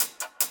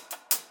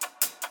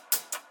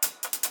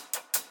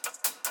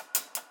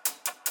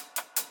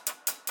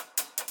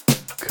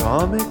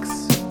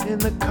Comics in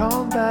the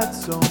combat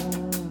zone.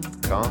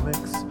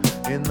 Comics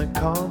in the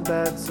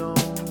combat zone.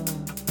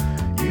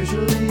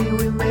 Usually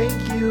we make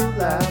you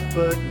laugh,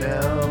 but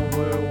now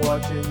we're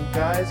watching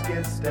guys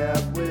get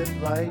stabbed with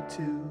light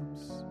tubes.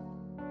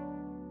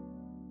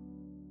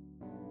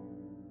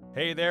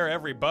 Hey there,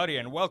 everybody,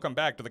 and welcome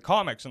back to the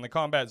Comics in the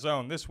Combat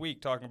Zone. This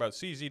week, talking about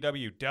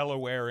CZW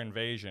Delaware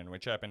Invasion,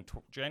 which happened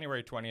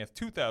January 20th,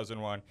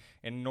 2001,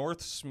 in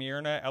North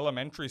Smyrna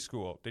Elementary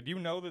School. Did you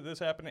know that this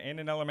happened in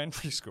an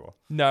elementary school?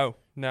 No,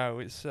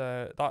 it's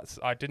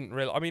I didn't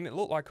really. I mean, it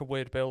looked like a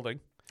weird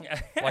building.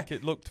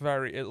 It looked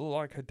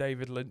like a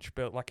David Lynch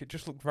build. Like, it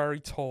just looked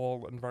very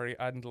tall and very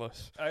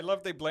endless. I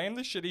love they blamed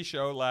the shitty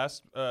show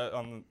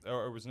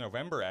it was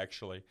November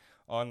actually,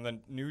 on the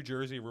New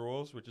Jersey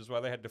rules, which is why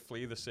they had to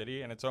flee the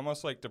city. And it's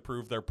almost like to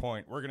prove their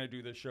point, we're going to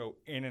do this show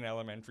in an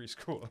elementary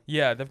school.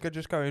 Yeah, they're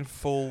just going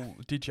full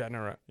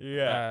degenerate.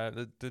 Yeah.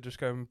 They're just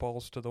going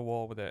balls to the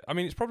wall with it. I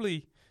mean, it's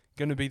probably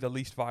going to be the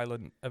least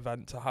violent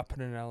event to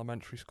happen in an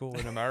elementary school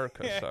in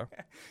America. So,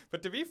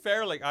 but to be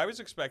fair, like, I was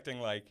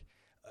expecting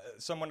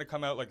someone to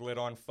come out lit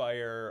on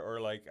fire,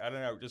 or I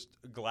don't know, just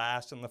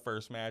glass in the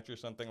first match or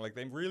something. Like,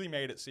 they really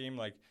made it seem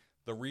like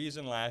the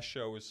reason last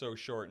show was so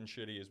short and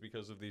shitty is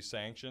because of these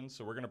sanctions.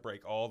 So we're going to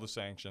break all the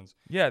sanctions.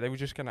 Yeah, they were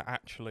just going to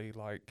actually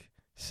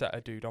set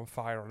a dude on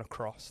fire on a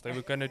cross. They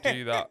were going to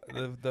do that,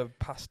 the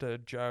Pastor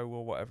Joe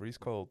or whatever he's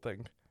called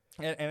thing.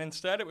 And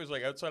instead it was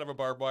outside of a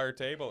barbed wire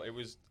table. It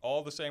was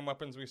all the same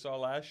weapons we saw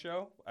last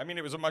show. I mean,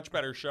 it was a much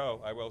better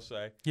show, I will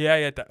say.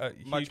 Yeah.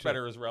 Much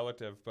better is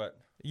relative, but...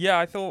 Yeah,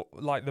 I thought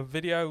the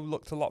video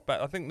looked a lot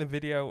better. I think the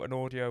video and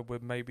audio were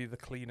maybe the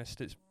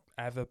cleanest it's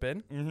ever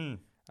been. Mm-hmm.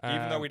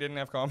 Even though we didn't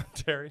have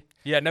commentary.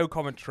 Yeah, no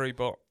commentary,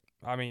 but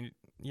I mean,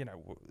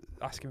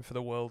 asking for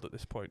the world at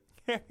this point.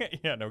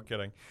 Yeah, no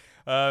kidding.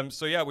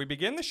 We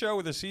begin the show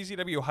with a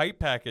CZW hype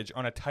package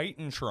on a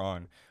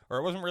Titantron. Or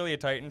it wasn't really a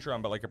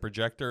Titantron, but a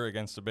projector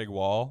against a big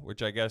wall,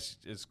 which I guess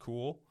is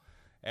cool.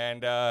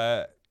 And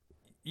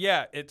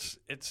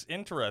it's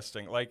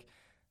interesting.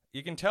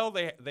 You can tell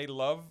they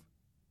love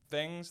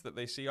things that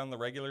they see on the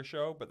regular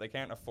show, but they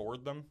can't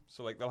afford them.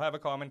 So they'll have a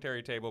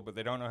commentary table, but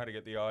they don't know how to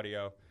get the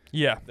audio.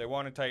 Yeah. They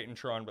want a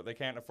Titantron, but they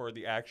can't afford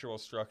the actual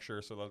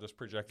structure, so they'll just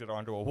project it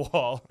onto a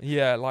wall.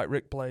 Yeah, like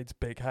Rick Blade's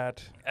big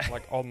head,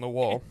 on the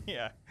wall.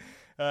 Yeah.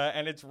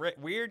 And it's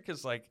weird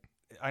because,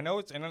 I know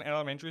it's in an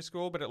elementary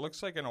school, but it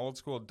looks like an old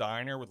school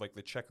diner with,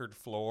 the checkered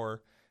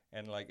floor.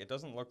 And, it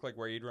doesn't look like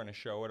where you'd run a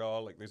show at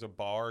all. There's a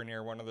bar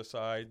near one of the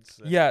sides.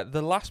 Yeah,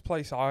 the last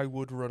place I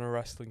would run a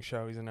wrestling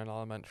show is in an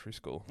elementary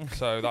school.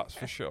 So that's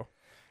for sure.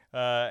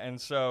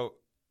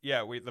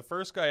 The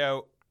first guy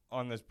out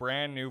on this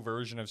brand new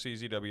version of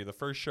CZW, the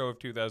first show of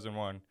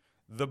 2001,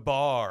 The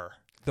Bar.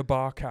 The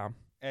bar cam.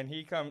 And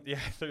he comes,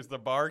 there's the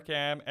bar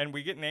cam, and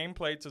we get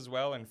nameplates as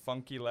well in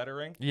funky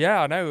lettering.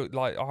 Yeah, I know.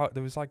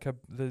 There's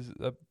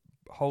a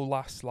whole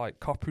last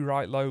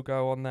copyright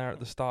logo on there at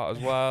the start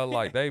as well.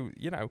 They,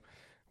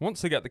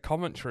 once they get the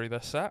commentary,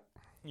 they're set.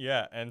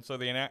 Yeah, and so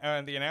the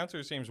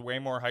announcer seems way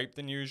more hyped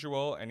than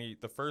usual, and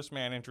the first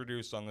man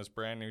introduced on this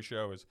brand new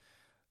show is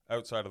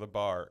outside of the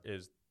bar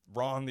is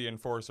Ron the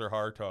Enforcer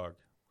Hartog,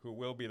 who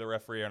will be the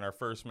referee on our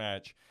first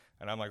match.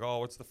 And I'm like, oh,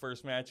 what's the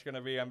first match going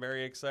to be? I'm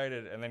very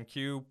excited. And then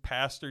cue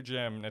Pastor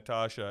Jim,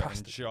 Natasha,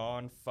 and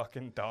John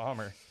fucking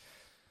Dahmer.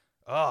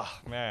 Oh,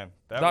 man.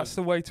 That's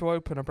the way to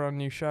open a brand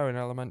new show in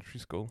elementary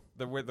school.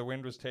 The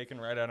wind was taken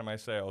right out of my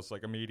sails,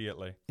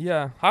 immediately.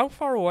 Yeah. How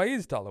far away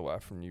is Delaware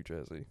from New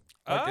Jersey?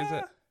 Is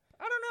it?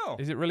 I don't know.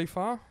 Is it really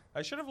far?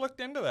 I should have looked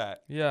into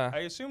that. Yeah. I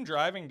assume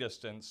driving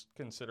distance,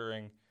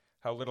 considering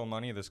how little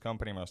money this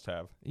company must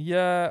have.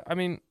 Yeah. I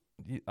mean,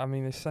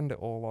 they send it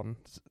all on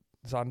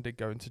Zandig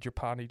going to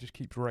Japan. He just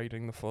keeps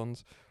raiding the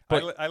funds.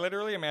 But I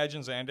literally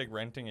imagine Zandig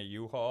renting a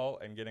U-Haul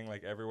and getting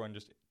everyone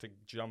just to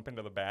jump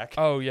into the back.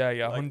 Oh yeah,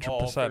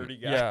 100%.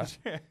 Yeah,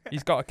 Yeah.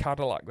 He's got a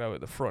Cadillac though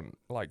at the front,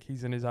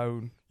 he's in his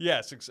own.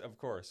 Yes, of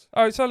course.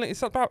 Oh,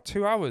 it's about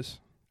 2 hours.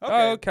 Okay.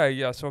 Oh, okay,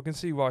 yeah. So I can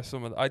see why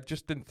I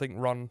just didn't think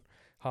Ron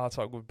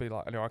Hartog would be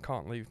I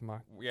can't leave my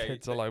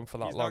kids alone for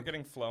that long. He's not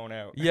getting flown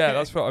out. Yeah,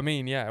 that's what I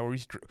mean. Yeah, or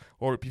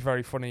it'd be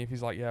very funny if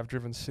he's I've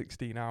driven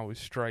 16 hours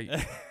straight.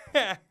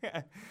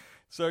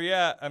 So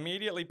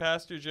immediately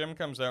Pastor Jim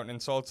comes out and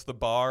insults the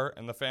bar,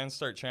 and the fans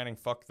start chanting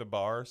 "fuck the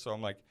bar." So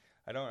I'm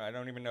I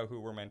don't even know who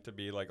we're meant to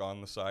be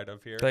on the side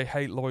of here. They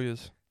hate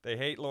lawyers. They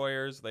hate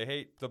lawyers. They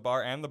hate the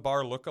bar, and the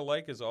bar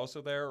lookalike is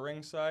also there at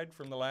ringside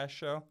from the last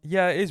show.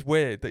 Yeah, it is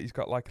weird that he's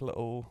got a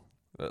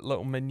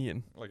little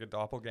minion, like a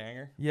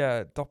doppelganger.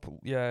 Yeah,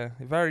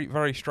 very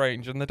very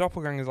strange. And the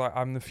doppelganger's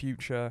I'm the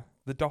future.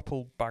 The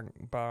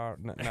doppelbar,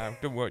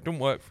 no, don't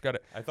work. Forget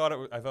it. I thought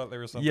there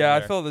was something. Yeah,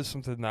 there. I thought there's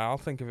something there. I'll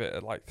think of it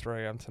at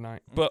 3 a.m.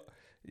 tonight. But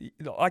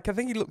I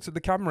think he looks at the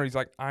camera. He's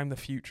I'm the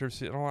future.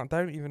 And I'm I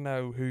don't even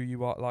know who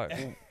you are. What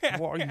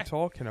are you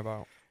talking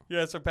about?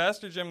 Yeah, so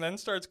Pastor Jim then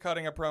starts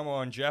cutting a promo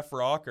on Jeff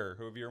Rocker,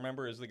 who, if you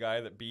remember, is the guy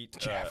that beat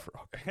Jeff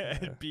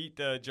Rocker, beat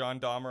John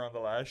Dahmer on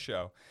the last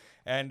show.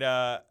 And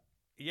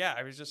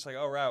I was just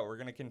oh, wow, we're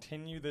going to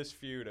continue this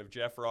feud of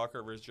Jeff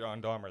Rocker versus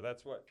John Dahmer.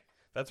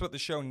 That's what the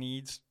show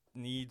needs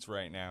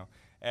right now.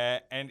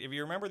 And if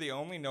you remember, the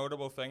only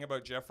notable thing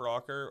about Jeff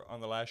Rocker on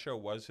the last show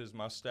was his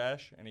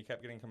mustache, and he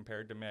kept getting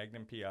compared to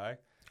Magnum P.I.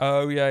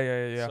 Oh,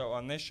 yeah. So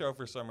on this show,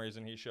 for some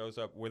reason, he shows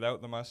up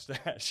without the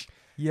mustache.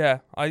 Yeah,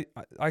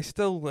 I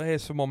still hear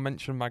someone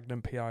mention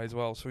Magnum P.I. as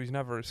well, so he's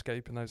never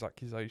escaping those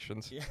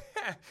accusations. Yeah,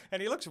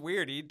 and he looks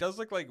weird. He does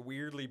look like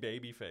weirdly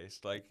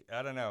baby-faced. Like,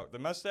 I don't know. The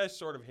mustache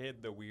sort of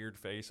hid the weird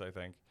face, I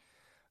think.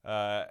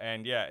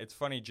 And yeah, it's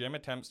funny. Jim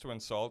attempts to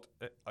insult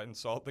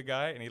the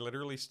guy, and he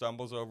literally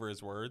stumbles over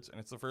his words. And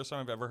it's the first time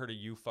I've ever heard a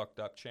 "you fucked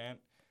up" chant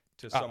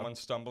to someone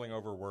stumbling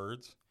over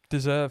words.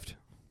 Deserved.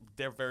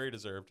 They're very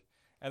deserved.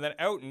 And then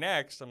out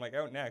next,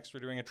 we're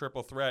doing a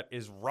triple threat,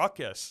 is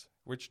Ruckus,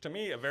 which to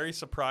me, a very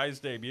surprise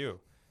debut.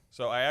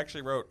 So I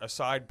actually wrote a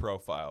side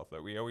profile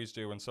that we always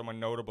do when someone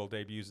notable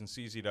debuts in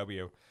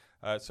CZW.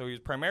 So he's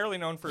primarily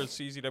known for his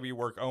CZW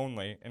work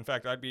only. In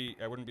fact, I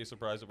wouldn't be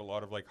surprised if a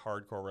lot of like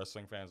hardcore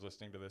wrestling fans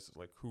listening to this is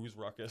like, who's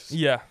Ruckus?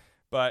 Yeah.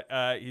 But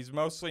he's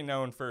mostly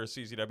known for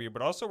CZW,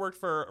 but also worked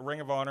for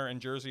Ring of Honor and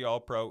Jersey All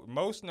Pro.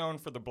 Most known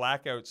for the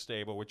Blackout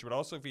stable, which would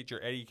also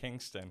feature Eddie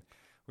Kingston,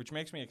 which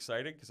makes me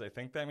excited because I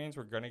think that means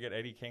we're going to get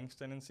Eddie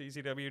Kingston in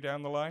CZW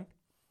down the line.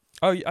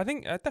 Oh, I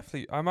think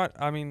definitely.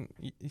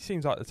 He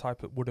seems like the type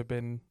that would have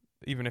been,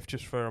 even if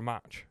just for a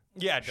match.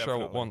 Yeah,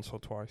 definitely. Show it once or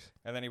twice.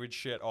 And then he would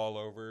shit all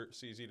over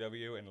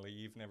CZW and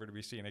leave, never to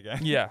be seen again.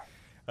 Yeah.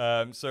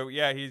 So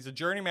yeah, he's a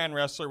journeyman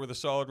wrestler with a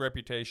solid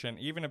reputation.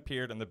 Even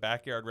appeared in the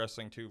Backyard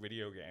Wrestling 2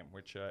 video game,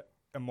 which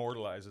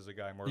immortalizes a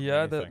guy more than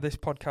anything. This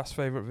podcast's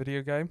favorite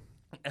video game.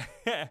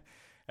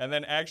 And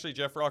then actually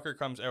Jeff Rocker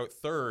comes out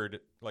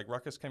third. Like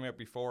Ruckus came out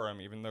before him,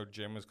 even though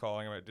Jim was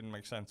calling him. It didn't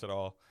make sense at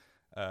all.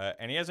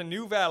 And he has a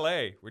new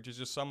valet, which is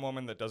just some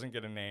woman that doesn't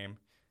get a name.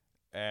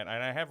 And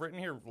I have written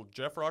here,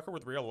 Jeff Rocker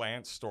with real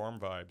Lance Storm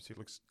vibes. He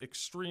looks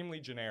extremely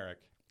generic.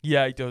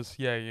 Yeah, he does.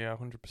 Yeah,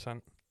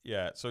 100%.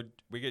 Yeah, so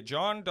we get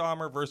John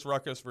Dahmer versus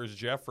Ruckus versus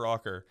Jeff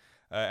Rocker.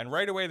 And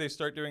right away they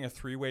start doing a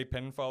 3-way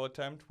pinfall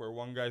attempt where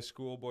one guy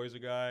schoolboys a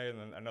guy and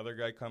then another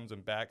guy comes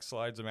and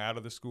backslides him out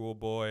of the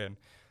schoolboy. And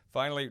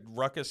finally,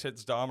 Ruckus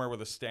hits Dahmer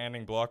with a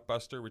standing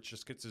blockbuster, which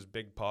just gets his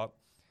big pop.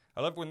 I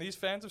love when these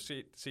fans have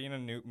seen a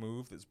new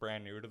move that's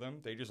brand new to them,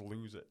 they just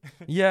lose it.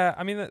 Yeah,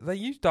 I mean, they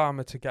use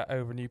Dahmer to get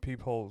over new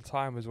people all the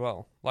time as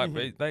well.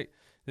 Like,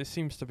 this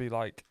seems to be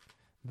like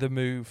the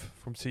move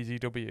from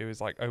CZW is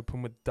like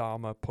open with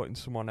Dahmer putting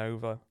someone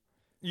over.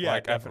 Yeah,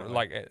 like,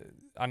 definitely.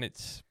 And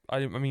it's,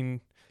 I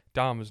mean,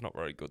 Dahmer's not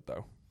very good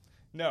though.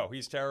 No,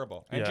 he's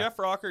terrible. And Jeff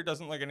Rocker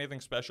doesn't like anything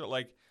special.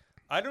 Like,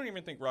 I don't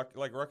even think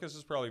Ruckus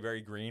is probably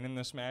very green in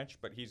this match,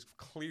 but he's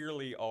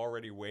clearly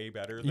already way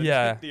better than the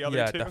other two.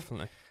 Yeah,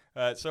 definitely.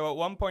 So at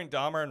one point,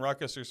 Dahmer and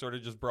Ruckus are sort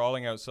of just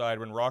brawling outside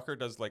when Rocker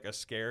does like a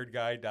scared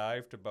guy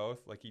dive to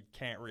both. Like he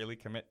can't really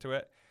commit to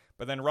it.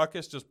 But then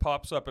Ruckus just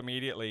pops up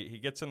immediately. He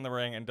gets in the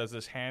ring and does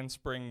this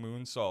handspring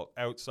moonsault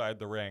outside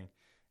the ring.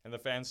 And the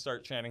fans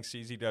start chanting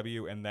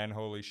CZW and then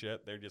holy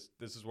shit,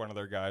 this is one of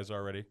their guys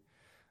already.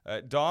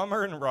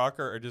 Dahmer and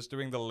Rocker are just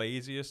doing the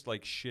laziest,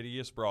 like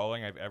shittiest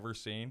brawling I've ever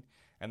seen.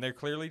 And they're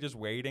clearly just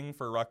waiting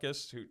for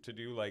Ruckus to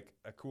do, like,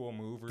 a cool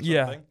move or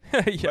something.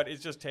 But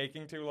it's just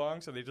taking too long,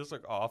 so they just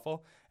look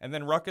awful. And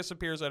then Ruckus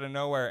appears out of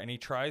nowhere, and he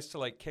tries to,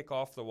 like, kick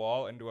off the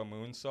wall into a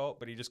moonsault,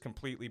 but he just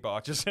completely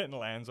botches it and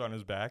lands on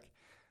his back.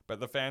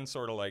 But the fans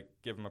sort of, like,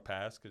 give him a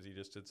pass because he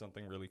just did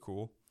something really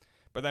cool.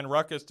 But then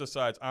Ruckus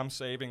decides, I'm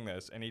saving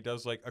this, and he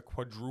does, like, a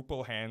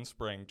quadruple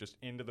handspring just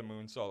into the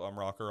moonsault on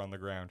Rocker on the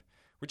ground.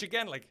 Which,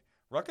 again, like...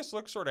 Ruckus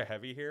looks sort of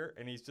heavy here,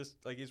 and he's just,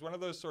 like, he's one of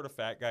those sort of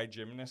fat guy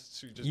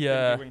gymnasts who just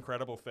can do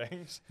incredible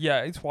things.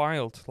 Yeah, it's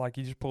wild. Like,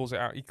 he just pulls it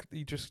out.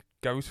 He just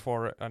goes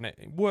for it, and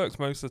it works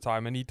most of the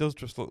time, and he does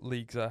just look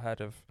leagues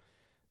ahead of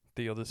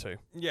the other two.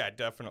 Yeah,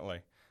 definitely.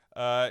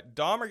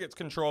 Dahmer gets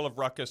control of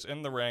Ruckus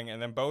in the ring, and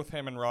then both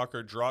him and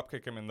Rocker drop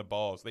kick him in the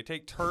balls. They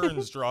take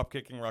turns drop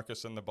kicking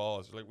Ruckus in the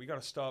balls. They're like, we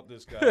got to stop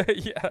this guy.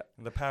 Yeah.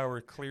 And the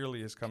power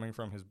clearly is coming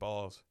from his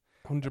balls.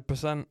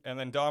 100%. And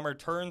then Dahmer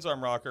turns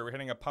on Rocker,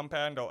 hitting a pump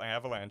handle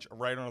avalanche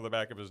right onto the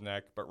back of his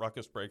neck, but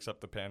Ruckus breaks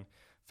up the pin.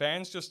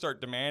 Fans just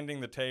start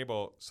demanding the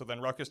table, so then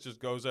Ruckus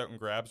just goes out and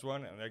grabs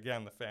one, and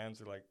again, the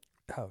fans are like,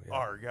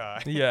 our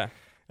guy. Yeah.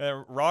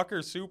 Rocker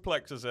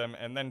suplexes him,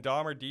 and then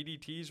Dahmer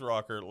DDTs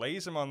Rocker,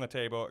 lays him on the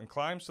table, and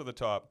climbs to the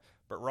top,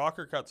 but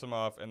Rocker cuts him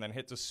off, and then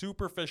hits a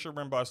super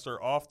Fisherman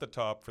Buster off the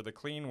top for the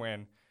clean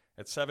win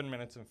at 7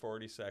 minutes and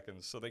 40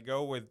 seconds. So they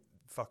go with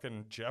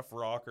fucking Jeff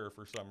Rocker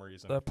for some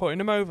reason. They're putting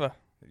him over.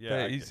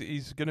 Yeah,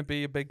 he's going to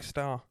be a big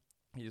star.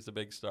 He's a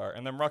big star.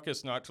 And then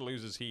Ruckus, not to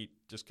lose his heat,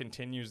 just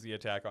continues the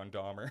attack on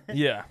Dahmer.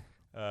 Yeah.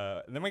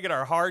 And then we get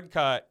our hard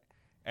cut,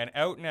 and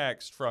out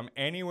next from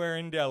anywhere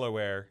in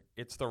Delaware,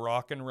 it's the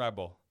Rockin'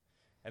 Rebel.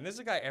 And this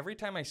is a guy, every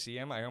time I see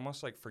him, I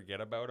almost like forget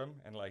about him,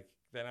 and like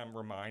then I'm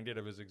reminded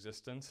of his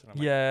existence. And I'm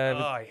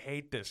like, I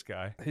hate this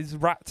guy. His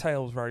rat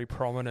tail's very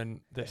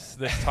prominent this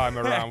time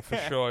around for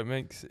sure. It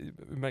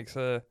makes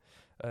a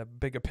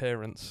big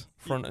appearance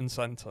front and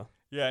center.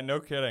 Yeah, no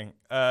kidding.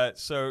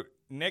 So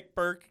Nick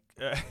Burke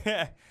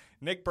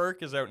Nick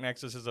Burke is out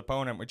next as his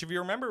opponent, which, if you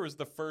remember, was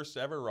the first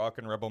ever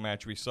Rockin' Rebel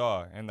match we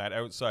saw in that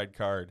outside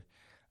card.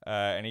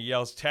 And he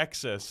yells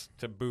Texas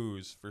to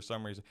Booze for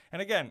some reason.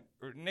 And again,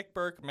 Nick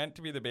Burke meant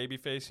to be the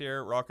babyface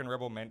here. Rockin'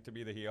 Rebel meant to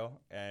be the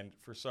heel. And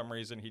for some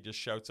reason, he just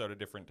shouts out a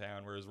different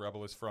town, whereas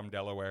Rebel is from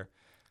Delaware.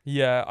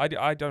 Yeah,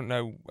 I don't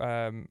know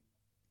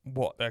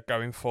what they're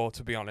going for,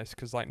 to be honest,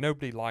 because like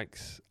nobody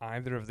likes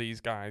either of these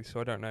guys,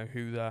 so I don't know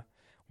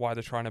why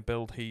they're trying to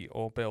build heat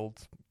or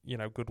build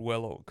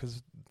goodwill,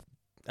 because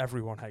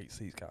everyone hates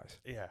these guys.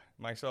 Yeah,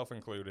 myself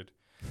included.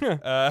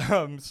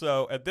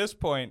 So at this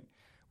point,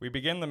 we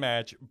begin the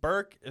match.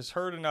 Burke is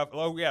hurt enough.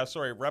 Oh, yeah,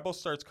 sorry. Rebel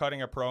starts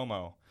cutting a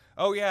promo.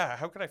 Oh, yeah,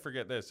 how could I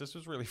forget this? This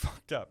was really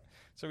fucked up.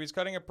 So he's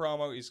cutting a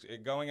promo. He's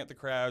going at the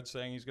crowd,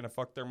 saying he's going to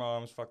fuck their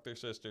moms, fuck their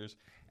sisters.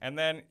 And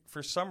then,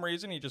 for some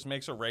reason, he just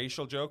makes a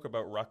racial joke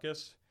about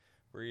Ruckus,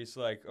 where he's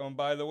like, oh, and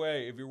by the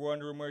way, if you're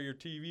wondering where your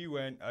TV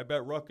went, I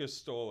bet Ruckus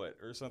stole it,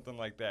 or something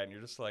like that. And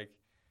you're just like,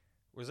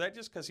 was that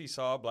just because he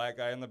saw a black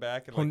guy in the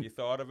back and, like, he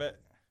thought of it?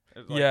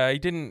 Yeah, he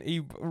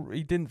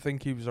didn't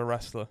think he was a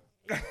wrestler.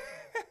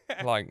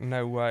 Like,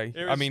 no way.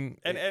 I mean,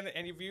 and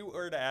if you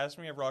were to ask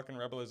me if Rockin'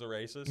 Rebel is a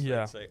racist,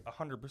 yeah. I'd say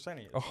 100%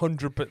 he is.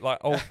 100%,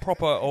 like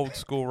proper old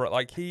school.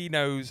 Like he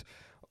knows,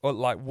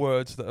 like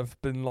words that have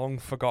been long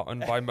forgotten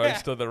by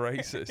most other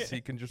racists.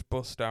 He can just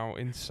bust out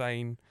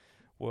insane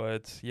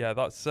words. Yeah,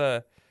 that's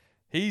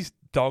he's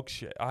dog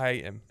shit. I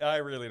hate him. I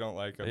really don't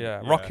like him.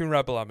 Yeah, Rockin'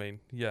 Rebel. I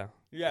mean, yeah.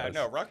 Yeah,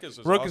 no, Ruckus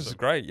is Ruckus awesome. is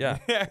great, yeah.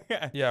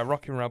 Yeah,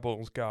 Rockin'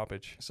 Rebel's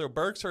garbage. So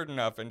Burke's hurt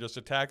enough and just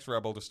attacks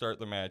Rebel to start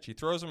the match. He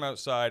throws him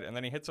outside, and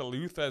then he hits a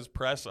Luthez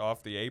press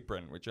off the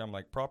apron, which I'm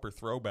like, proper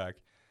throwback.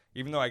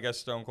 Even though I guess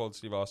Stone Cold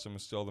Steve Austin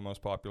was still the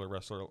most popular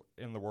wrestler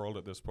in the world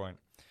at this point.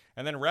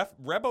 And then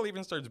Rebel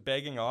even starts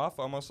begging off,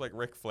 almost like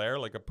Ric Flair,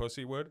 like a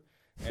pussy would.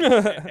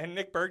 And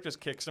Nick Burke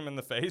just kicks him in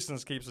the face and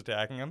just keeps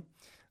attacking him.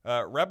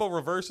 Rebel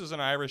reverses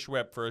an Irish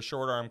whip for a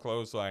short arm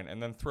clothesline and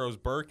then throws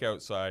Burke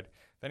outside.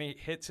 Then he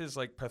hits his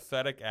like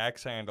pathetic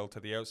axe handle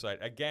to the outside.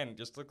 Again,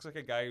 just looks like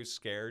a guy who's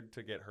scared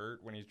to get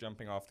hurt when he's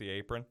jumping off the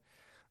apron.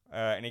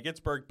 And he gets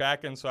Burke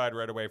back inside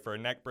right away for a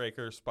neck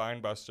breaker,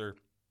 spine buster.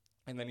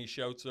 And then he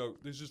shouts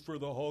out, "This is for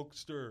the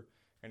Hulkster."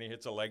 And he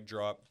hits a leg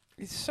drop.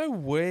 It's so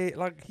weird.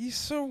 Like,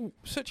 he's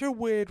such a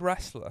weird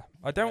wrestler.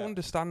 I don't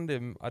understand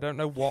him. I don't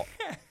know what,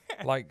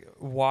 like,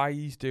 why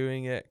he's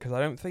doing it. Because I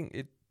don't think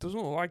it doesn't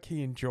look like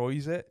he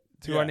enjoys it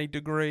to any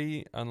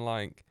degree. And,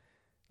 like,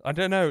 I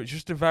don't know. It's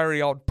just a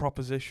very odd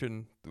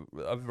proposition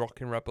of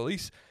Rockin' Rebel. At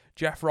least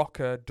Jeff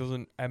Rocker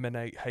doesn't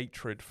emanate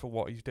hatred for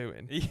what he's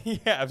doing. Yeah,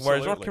 absolutely.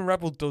 Whereas Rockin'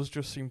 Rebel does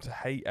just seem to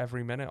hate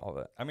every minute of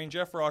it. I mean,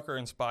 Jeff Rocker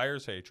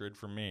inspires hatred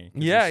from me.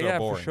 Yeah, he's so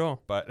boring. for sure.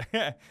 But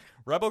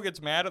Rebel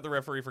gets mad at the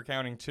referee for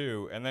counting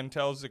 2 and then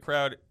tells the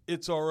crowd,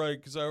 "It's all right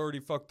because I already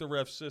fucked the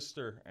ref's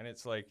sister." And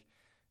it's like,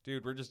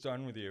 dude, we're just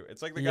done with you.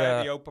 It's like the guy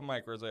at the open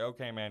mic where it's like,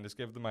 okay, man, just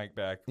give the mic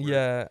back.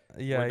 We're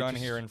done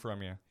hearing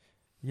from you.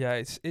 Yeah,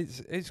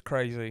 it's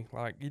crazy.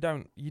 Like you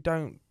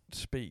don't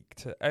speak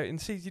to in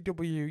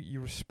CZW. You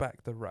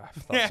respect the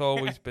ref. That's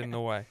always been the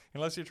way.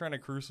 Unless you're trying to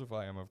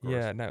crucify him, of course.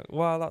 Yeah, no.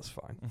 Well, that's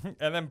fine.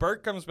 And then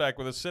Burke comes back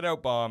with a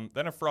sit-out bomb,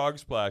 then a frog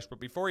splash. But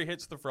before he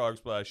hits the frog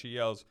splash, he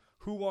yells,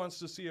 "Who wants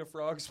to see a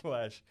frog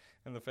splash?"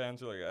 And the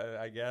fans are like,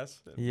 I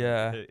guess. And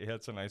he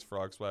hits a nice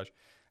frog splash.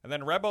 And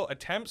then Rebel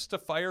attempts to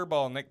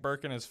fireball Nick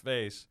Burke in his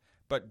face,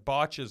 but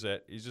botches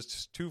it. He's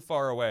just too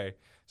far away.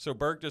 So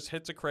Burke just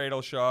hits a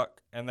cradle shock,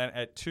 and then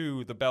at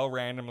 2, the bell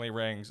randomly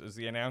rings as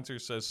the announcer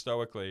says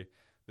stoically,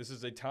 "This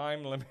is a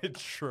time-limit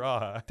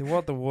draw."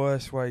 What the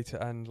worst way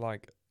to end,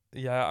 like...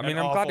 Yeah, I mean,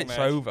 I'm glad it's match.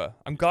 over.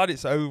 I'm glad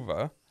it's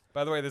over.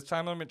 By the way, this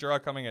time-limit draw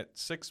coming at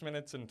 6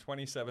 minutes and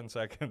 27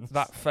 seconds.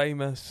 That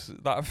famous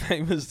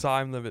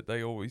time limit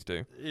they always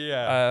do.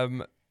 Yeah.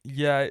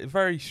 Yeah,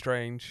 very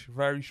strange.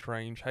 Very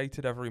strange.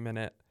 Hated every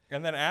minute.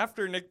 And then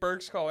after, Nick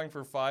Burke's calling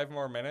for 5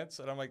 more minutes,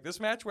 and I'm like,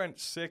 this match went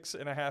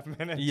 6.5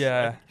 minutes.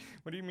 Yeah. Like,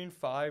 what do you mean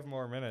 5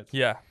 more minutes?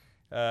 Yeah.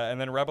 And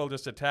then Rebel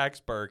just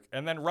attacks Burke.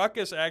 And then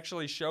Ruckus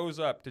actually shows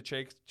up to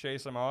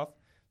chase him off.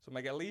 So I'm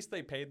like, at least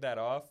they paid that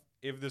off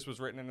if this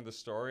was written into the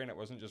story and it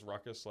wasn't just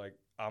Ruckus like,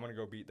 I'm going to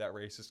go beat that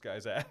racist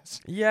guy's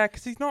ass. Yeah,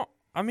 because he's not...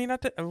 I mean,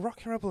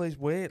 Rockin' Rebel is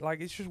weird. Like,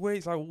 it's just weird.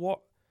 It's like,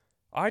 what...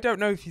 I don't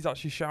know if he's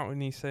actually shouting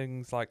these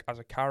things, like, as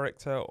a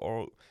character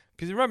or...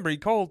 Because remember, he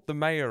called the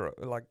mayor,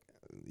 like...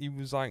 He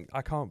was like,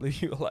 "I can't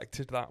believe you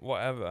elected that,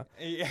 whatever."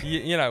 Yeah.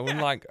 You know,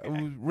 and like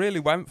really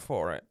went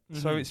for it.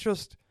 Mm-hmm. So it's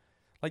just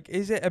like,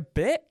 is it a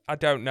bit? I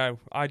don't know.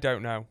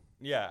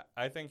 Yeah,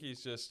 I think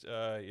he's just,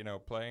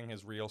 playing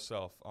his real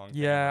self on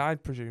camera. Yeah,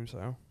 I'd presume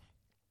so.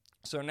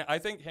 So I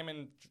think him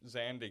and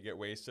Zandig get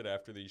wasted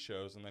after these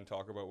shows and then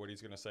talk about what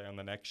he's going to say on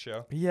the next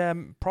show. Yeah,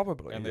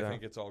 probably. And they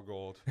think it's all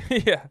gold.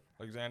 Yeah.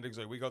 Like Zandig's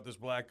like, "We got this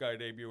black guy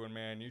debuting,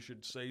 man. You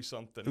should say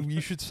something." You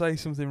should say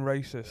something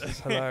racist. It's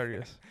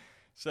hilarious.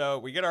 So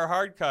we get our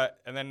hard cut,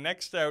 and then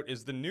next out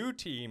is the new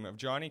team of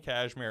Johnny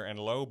Cashmere and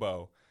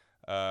Lobo,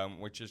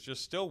 which is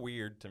just still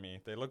weird to me.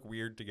 They look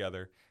weird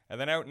together. And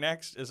then out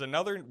next is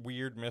another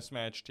weird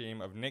mismatch team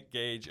of Nick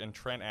Gage and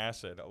Trent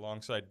Acid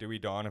alongside Dewey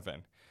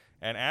Donovan.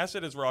 And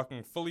Acid is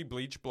rocking fully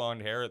bleached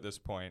blonde hair at this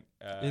point.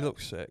 He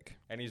looks sick.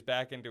 And he's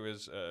back into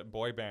his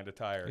boy band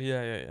attire.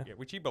 Yeah.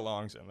 Which he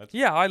belongs in.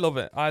 Yeah, I love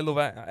it. I love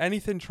it.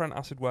 Anything Trent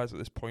Acid wears at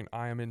this point,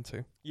 I am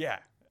into. Yeah.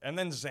 And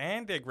then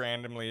Zandig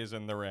randomly is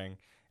in the ring.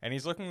 And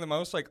he's looking the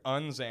most like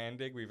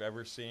un-Zandig we've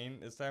ever seen.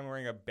 This time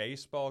wearing a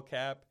baseball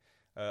cap,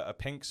 a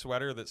pink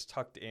sweater that's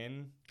tucked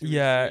in to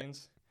his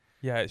jeans.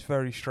 Yeah, it's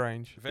very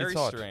strange. Very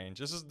strange.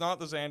 This is not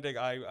the Zandig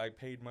I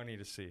paid money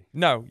to see.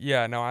 No.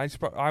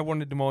 I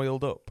wanted him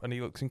oiled up, and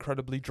he looks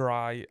incredibly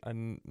dry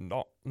and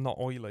not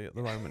oily at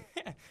the moment.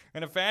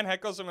 And a fan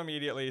heckles him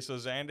immediately, so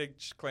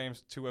Zandig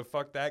claims to have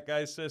fucked that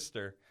guy's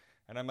sister.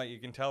 And I'm like, you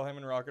can tell him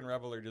and Rock and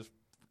Rebel are just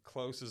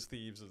close as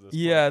thieves at this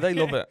point. Yeah, they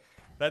love it.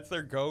 That's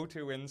their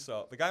go-to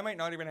insult. The guy might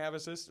not even have a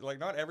sister. Like,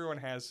 not everyone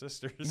has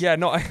sisters. Yeah,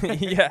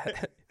 yeah.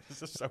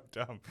 This is so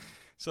dumb.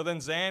 So then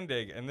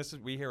Zandig, and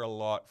we hear a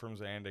lot from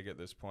Zandig at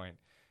this point.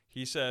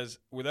 He says,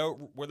 without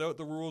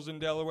the rules in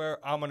Delaware,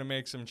 I'm going to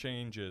make some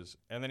changes.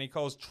 And then he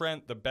calls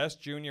Trent the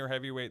best junior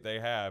heavyweight they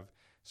have.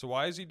 So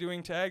why is he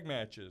doing tag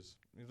matches?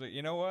 He's like,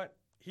 you know what?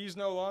 He's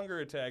no longer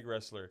a tag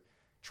wrestler.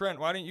 Trent,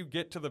 why don't you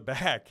get to the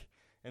back?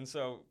 And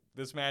so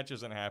this match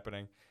isn't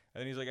happening.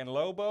 And then he's like, and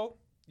Lobo,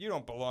 you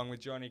don't belong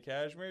with Johnny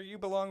Cashmere. You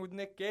belong with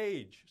Nick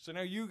Gage. So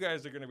now you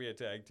guys are going to be a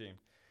tag team.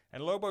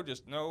 And Lobo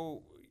just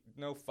no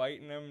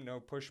fighting him, no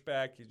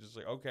pushback. He's just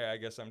like, okay, I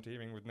guess I'm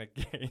teaming with Nick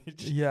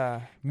Gage.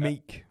 Yeah,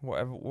 Meek,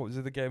 whatever. What was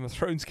it, the Game of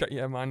Thrones guy?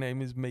 Yeah, my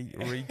name is Meek,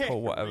 Reek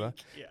or whatever.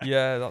 Reek,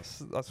 yeah,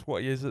 that's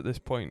what he is at this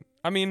point.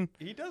 I mean,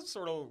 he does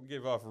sort of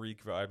give off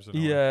Reek vibes.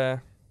 Yeah.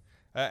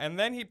 And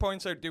then he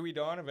points out Dewey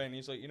Donovan.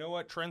 He's like, you know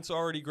what? Trent's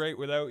already great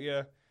without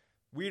you.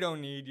 We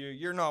don't need you.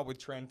 You're not with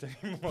Trent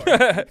anymore.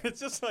 It's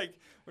just like,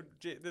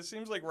 this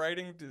seems like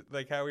writing,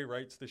 like how he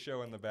writes the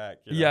show in the back.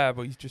 You know? Yeah,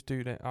 but he's just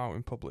doing it out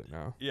in public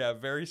now. Yeah,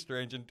 very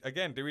strange. And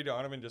again, Dewey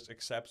Donovan just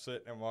accepts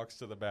it and walks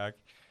to the back.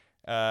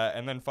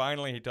 And then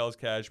finally he tells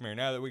Cashmere,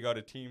 now that we got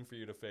a team for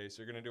you to face,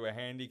 you're going to do a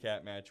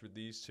handicap match with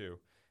these two.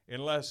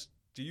 Unless,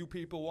 do you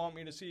people want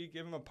me to see you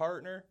give him a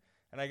partner?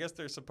 And I guess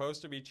they're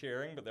supposed to be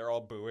cheering, but they're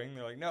all booing.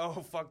 They're like,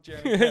 no, fuck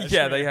Johnny Cashmere.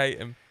 Yeah, they hate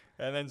him.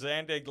 And then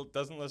Zandig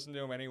doesn't listen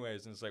to him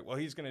anyways. And it's like, well,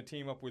 he's going to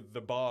team up with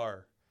The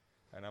Bar.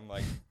 And I'm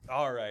like,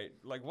 all right.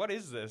 Like, what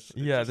is this?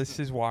 This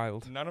is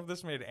wild. None of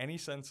this made any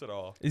sense at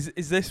all.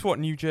 Is this what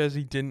New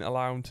Jersey didn't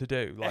allow him to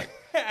do? Like,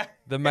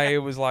 the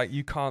mayor was like,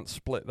 you can't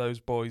split those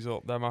boys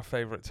up. They're my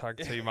favourite tag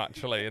team,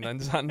 actually. And then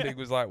Zandig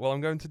was like, well, I'm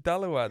going to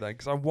Delaware then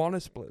because I want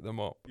to split them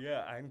up.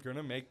 Yeah, I'm going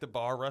to make The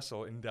Bar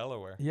wrestle in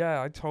Delaware.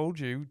 Yeah, I told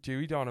you,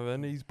 Dewey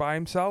Donovan, he's by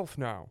himself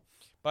now.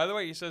 By the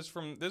way, he says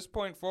from this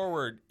point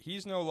forward,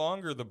 he's no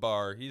longer The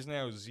Bar. He's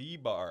now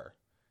Z-Bar.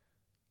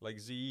 Like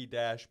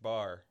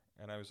Z-Bar.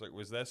 And I was like,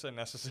 was this a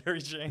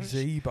necessary change?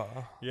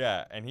 Z-Bar.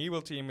 Yeah, and he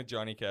will team with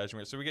Johnny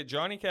Cashmere. So we get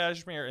Johnny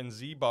Cashmere and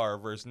Z-Bar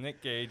versus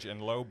Nick Gage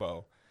and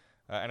Lobo.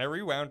 And I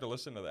rewound to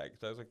listen to that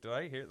because I was like, did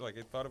I hear? Like,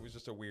 I thought it was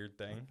just a weird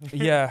thing.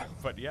 Yeah.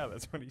 But yeah,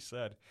 that's what he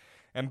said.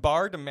 And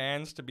Bar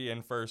demands to be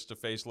in first to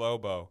face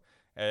Lobo.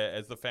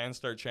 As the fans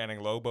start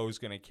chanting, Lobo's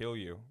going to kill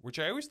you, which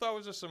I always thought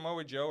was a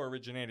Samoa Joe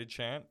originated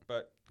chant,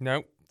 but...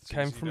 Nope,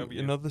 came from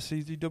another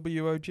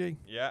CZW OG.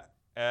 Yeah,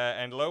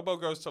 and Lobo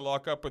goes to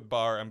lock up with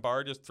Bar, and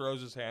Bar just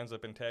throws his hands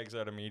up and tags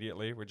out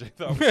immediately, which I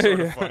thought was sort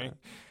of funny.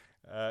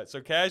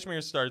 So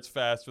Cashmere starts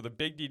fast with a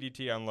big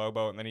DDT on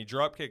Lobo, and then he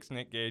drop kicks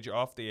Nick Gage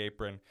off the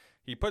apron.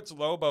 He puts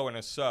Lobo in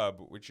a sub,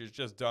 which is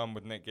just dumb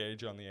with Nick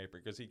Gage on the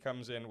apron, because he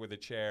comes in with a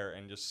chair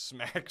and just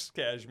smacks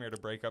Cashmere to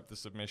break up the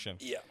submission.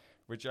 Yeah.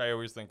 Which I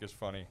always think is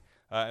funny.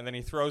 And then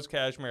he throws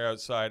Cashmere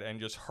outside and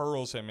just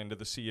hurls him into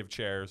the sea of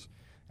chairs.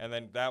 And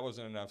then that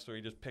wasn't enough, so he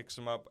just picks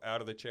him up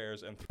out of the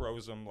chairs and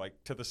throws him like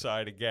to the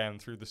side again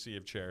through the sea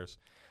of chairs.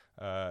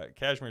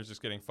 Cashmere's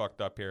just getting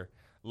fucked up here.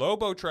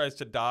 Lobo tries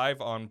to dive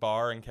on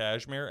Bar and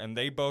Cashmere, and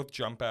they both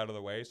jump out of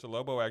the way. So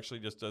Lobo actually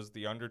just does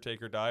the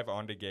Undertaker dive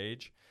onto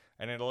Gage,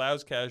 and it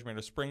allows Cashmere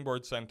to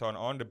springboard senton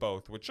onto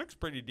both, which looks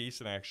pretty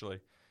decent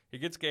actually. He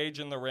gets Gage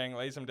in the ring,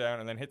 lays him down,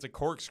 and then hits a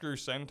corkscrew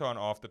senton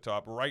off the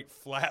top, right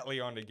flatly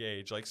onto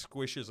Gage, like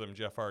squishes him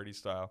Jeff Hardy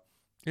style.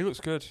 He looks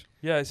good.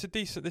 Yeah, it's a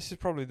decent... This is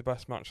probably the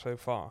best match so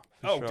far.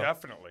 Sure.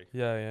 Definitely.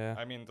 Yeah.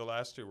 I mean, the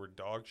last two were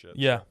dog shit.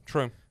 Yeah,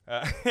 true.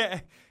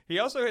 He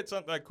also hit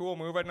a cool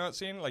move I'd not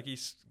seen. Like, he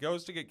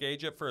goes to get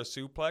Gage up for a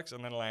suplex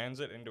and then lands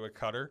it into a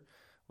cutter,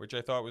 which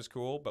I thought was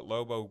cool, but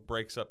Lobo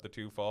breaks up the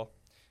two fall.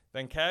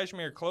 Then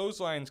Cashmere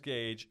clotheslines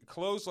Gage,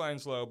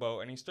 clotheslines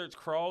Lobo, and he starts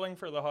crawling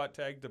for the hot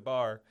tag to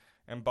Bar.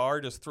 And Bar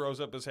just throws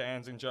up his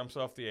hands and jumps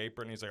off the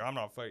apron. He's like, I'm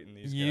not fighting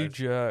these guys. You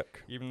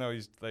jerk. Even though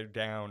they're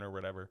down or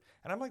whatever.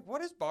 And I'm like,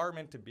 what is Bar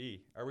meant to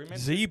be? Are we meant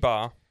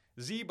Z-Bar.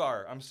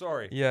 Z-Bar, I'm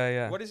sorry.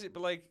 Yeah. What is it?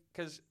 But like,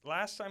 because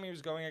last time he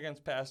was going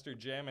against Pastor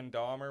Jim and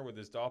Dahmer with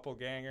his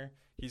doppelganger.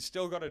 He's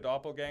still got a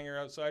doppelganger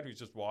outside who's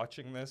just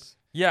watching this.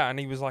 Yeah, and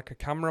he was like a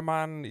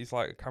cameraman. He's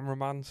like a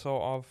cameraman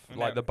sort of.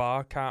 Like the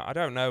bar cat. I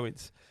don't know.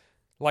 It's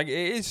like,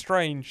 it is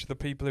strange, the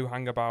people who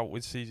hang about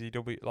with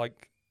CZW.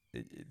 Like,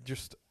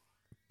 just...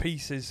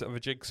 pieces of a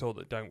jigsaw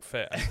that don't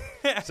fit.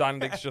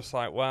 Zandig's just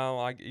like,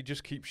 well, he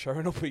just keeps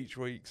showing up each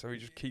week, so we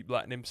just keep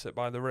letting him sit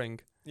by the ring.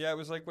 Yeah, it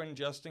was like when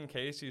Justin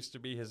Case used to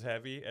be his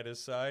heavy at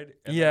his side.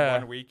 And Yeah.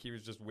 then 1 week he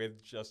was just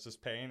with Justice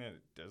Payne, and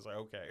it was like,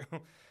 okay.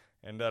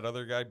 And that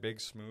other guy, Big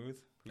Smooth.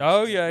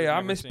 Oh, who's- yeah, have yeah. you I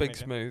ever miss seen Big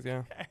again? Smooth,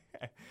 yeah.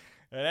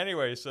 And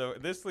anyway, so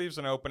this leaves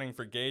an opening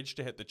for Gage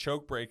to hit the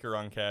choke breaker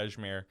on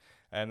Kashmir.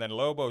 And then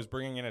Lobo's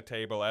bringing in a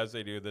table. As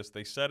they do this,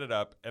 they set it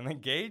up. And then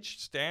Gage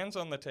stands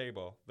on the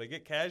table. They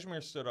get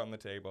Kashmir stood on the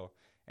table.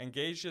 And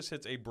Gage just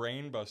hits a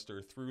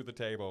brainbuster through the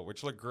table,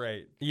 which looked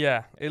great.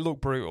 Yeah, it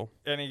looked brutal.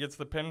 And he gets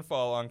the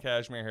pinfall on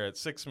Kashmir here at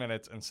 6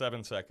 minutes and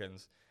 7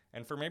 seconds.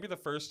 And for maybe the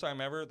first time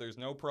ever, there's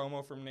no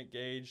promo from Nick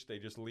Gage. They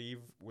just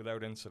leave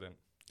without incident.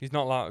 He's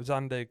not like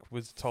Zandig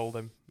was told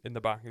him in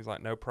the back. He's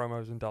like, no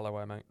promos in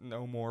Delaware, mate.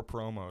 No more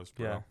promos,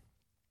 bro. Yeah.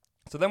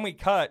 So then we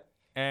cut,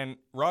 and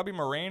Robbie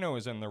Moreno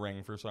is in the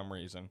ring for some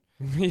reason.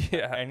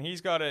 Yeah. And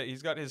he's got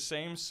his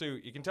same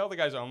suit. You can tell the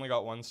guy's only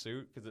got one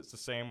suit because it's the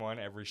same one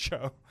every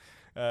show.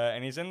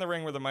 And he's in the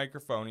ring with a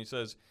microphone. He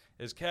says,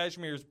 as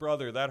Kashmir's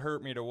brother, that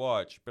hurt me to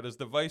watch. But as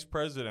the vice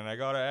president, I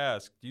got to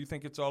ask, do you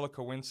think it's all a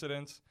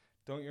coincidence?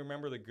 Don't you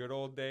remember the good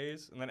old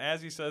days? And then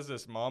as he says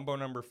this, Mambo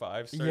number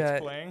 5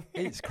 starts playing.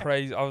 It's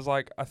crazy. I was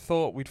like, I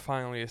thought we'd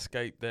finally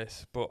escape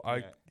this, but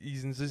Yeah.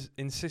 he's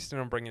insisting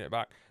on bringing it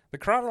back. The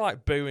crowd are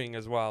like booing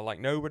as well. Like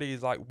nobody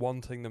is like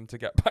wanting them to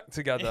get back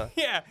together.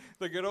 Yeah,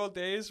 the good old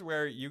days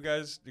where you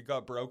guys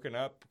got broken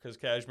up because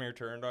Kashmir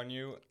turned on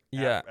you.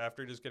 Yeah.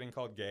 After just getting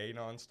called gay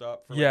nonstop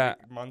for Yeah.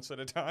 like months at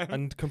a time.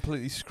 And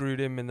completely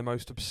screwed him in the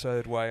most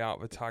absurd way out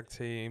of a tag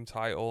team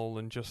title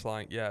and just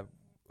like, Yeah,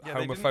 they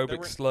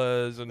homophobic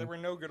slurs. And there were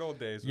no good old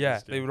days. With yeah,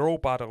 this they dude. were all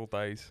bad old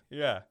days.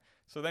 Yeah.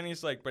 So then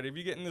he's like, but if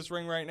you get in this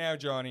ring right now,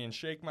 Johnny, and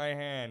shake my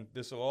hand,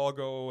 this will all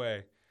go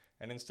away.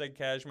 And instead,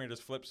 Kashmir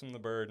just flips him the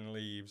bird and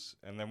leaves.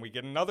 And then we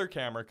get another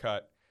camera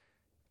cut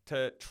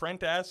to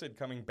Trent Acid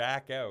coming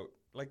back out.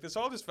 Like, this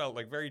all just felt,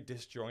 like, very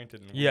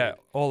disjointed and Yeah, weird.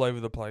 all over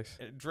the place.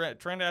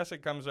 Trent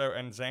Acid comes out,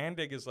 and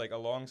Zandig is, like,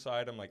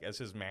 alongside him, like, as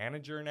his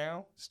manager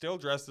now. Still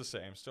dressed the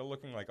same. Still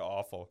looking, like,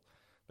 awful.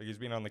 Like, he's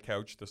been on the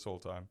couch this whole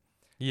time.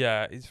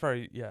 Yeah, it's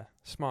very,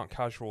 smart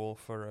casual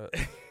for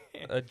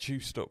a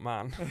juiced up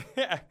man.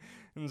 Yeah.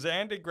 And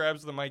Zandig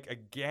grabs the mic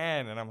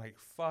again, and I'm like,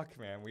 fuck,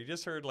 man. We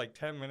just heard like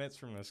 10 minutes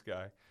from this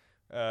guy.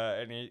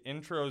 And he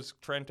intros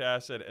Trent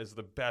Acid as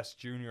the best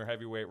junior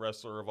heavyweight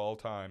wrestler of all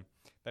time.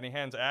 Then he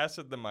hands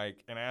Acid the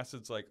mic, and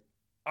Acid's like,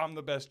 I'm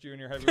the best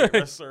junior heavyweight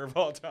wrestler of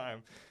all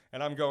time,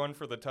 and I'm going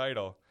for the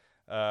title.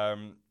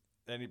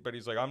 But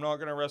he's like, I'm not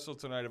going to wrestle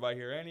tonight if I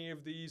hear any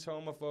of these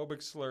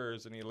homophobic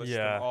slurs. And he lists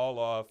them all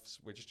off,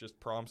 which just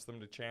prompts them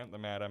to chant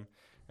them at him.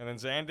 And then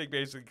Zandig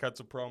basically cuts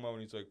a promo,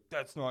 and he's like,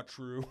 that's not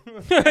true.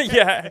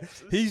 Yeah,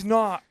 he's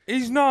not.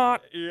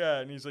 Yeah,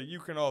 and he's like, you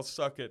can all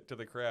suck it to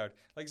the crowd.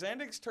 Like,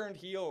 Zandig's turned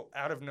heel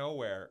out of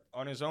nowhere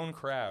on his own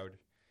crowd.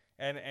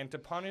 And to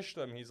punish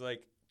them, he's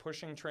like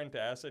pushing Trent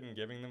Acid and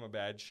giving them a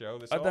bad show.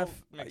 This all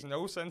makes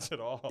no sense at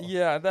all.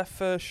 Yeah, their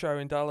first show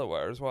in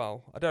Delaware as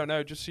well. I don't know,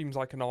 it just seems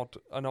like an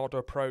odd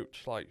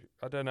approach. Like,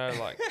 I don't know,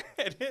 like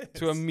It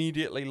is. to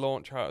immediately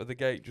launch out of the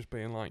gate just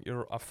being like,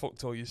 I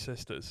fucked all your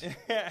sisters.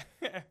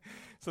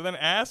 So then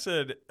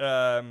Acid,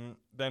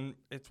 then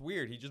it's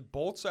weird. He just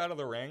bolts out of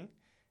the ring,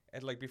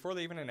 and like before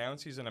they even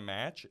announce he's in a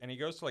match, and he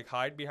goes to like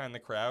hide behind the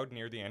crowd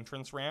near the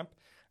entrance ramp,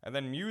 and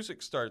then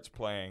music starts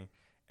playing,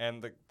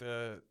 and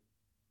the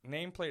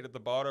nameplate at the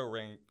bottom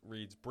ring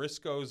reads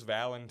Briscoe's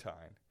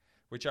Valentine,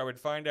 which I would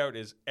find out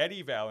is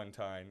Eddie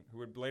Valentine, who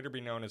would later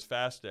be known as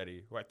Fast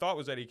Eddie, who I thought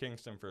was Eddie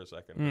Kingston for a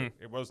second.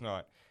 But it was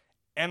not.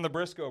 And the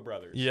Briscoe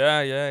brothers.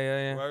 Yeah.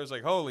 Who I was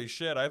like, holy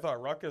shit, I thought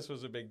Ruckus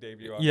was a big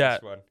debut on Yeah,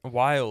 this one.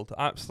 wild.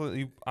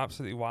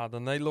 Absolutely wild.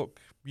 And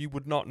you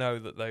would not know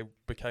that they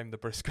became the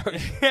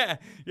Briscoes.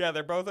 Yeah,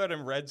 they're both out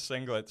in red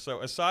singlets. So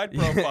a side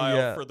profile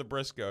Yeah. for the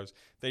Briscoes.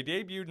 They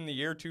debuted in the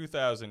year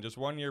 2000, just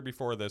 1 year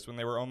before this, when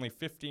they were only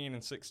 15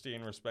 and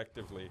 16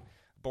 respectively,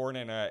 born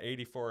in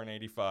 84 and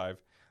 85.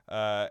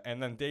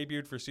 And then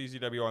debuted for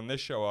CZW on this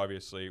show,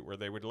 obviously, where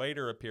they would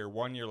later appear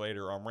 1 year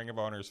later on Ring of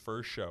Honor's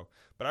first show.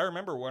 But I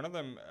remember one of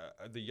them,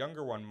 the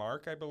younger one,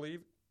 Mark, I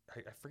believe.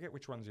 I forget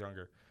which one's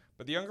younger.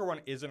 But the younger one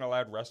isn't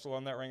allowed to wrestle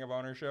on that Ring of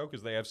Honor show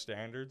because they have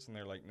standards. And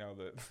they're like, no,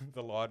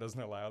 the law doesn't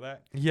allow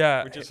that.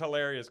 Yeah. Which is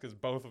hilarious because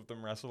both of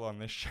them wrestle on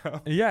this show.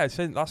 Yeah,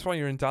 that's why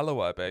you're in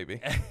Delaware, baby.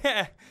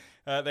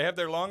 They have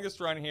their longest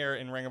run here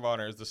in Ring of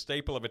Honor as the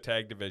staple of a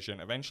tag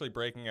division, eventually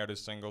breaking out as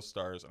single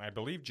stars. And I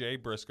believe Jay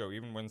Briscoe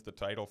even wins the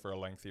title for a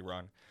lengthy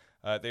run.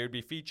 They would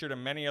be featured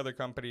in many other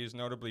companies,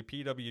 notably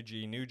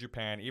PWG, New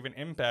Japan, even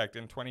Impact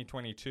in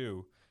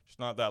 2022, just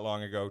not that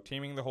long ago,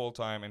 teaming the whole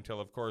time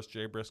until, of course,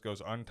 Jay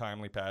Briscoe's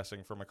untimely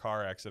passing from a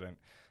car accident.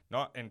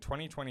 Not in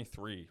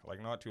 2023, like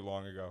not too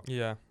long ago.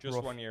 Yeah. Just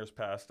rough. 1 year's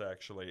passed,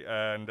 actually.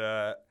 And,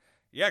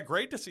 yeah,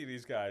 great to see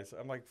these guys.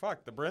 I'm like,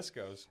 fuck, the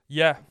Briscoes.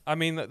 Yeah, I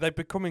mean, they've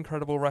become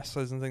incredible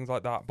wrestlers and things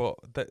like that, but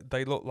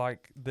they look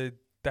like the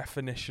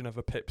definition of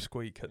a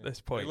pipsqueak at this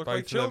point. They look both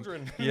like of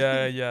them. children.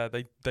 Yeah,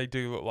 they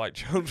do look like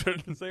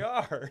children. They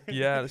are.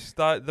 Yeah,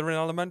 they're in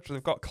elementary.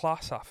 They've got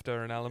class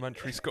after in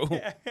elementary school.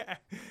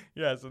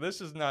 Yeah, so this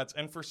is nuts.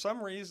 And for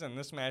some reason,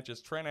 this match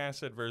is Trent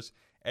Acid versus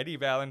Eddie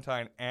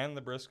Valentine and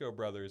the Briscoe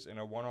brothers in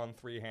a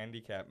 1-on-3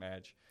 handicap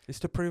match. It's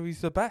to prove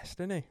he's the best,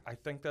 isn't he? I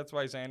think that's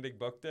why Zandig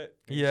booked it.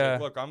 He's Yeah.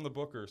 like, look, I'm the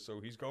booker,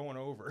 so he's going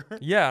over.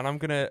 Yeah, and I'm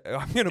gonna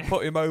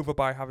put him over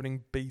by having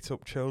him beat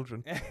up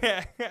children.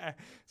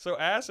 So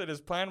Acid,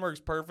 his plan works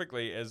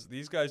perfectly as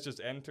these guys just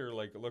enter,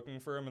 like, looking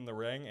for him in the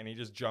ring, and he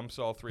just jumps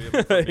all three of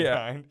them from Yeah.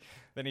 behind.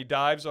 Then he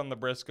dives on the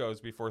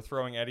Briscoes before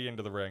throwing Eddie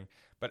into the ring.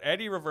 But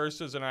Eddie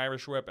reverses an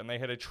Irish whip, and they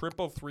hit a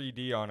triple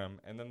 3D on him,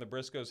 and then the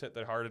Briscoes hit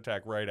the heart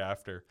attack right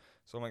after.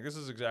 So I'm like, this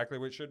is exactly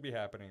what should be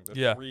happening.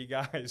 The three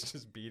guys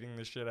just beating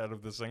the shit out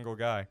of the single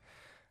guy.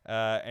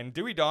 And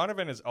Dewey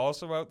Donovan is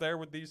also out there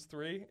with these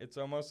three. It's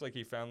almost like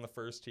he found the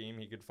first team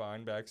he could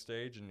find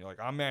backstage, and you're like,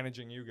 I'm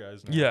managing you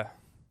guys now. Yeah,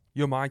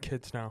 you're my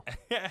kids now.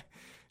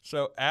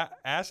 So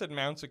Acid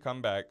mounts a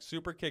comeback,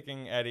 super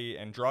kicking Eddie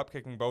and drop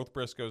kicking both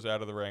Briscoes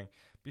out of the ring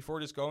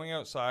before just going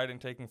outside and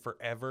taking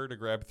forever to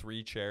grab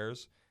 3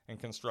 chairs and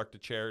construct a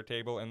chair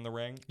table in the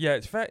ring. Yeah,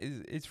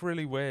 it's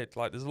really weird.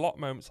 Like, there's a lot of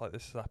moments like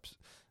this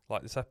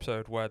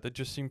episode where there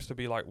just seems to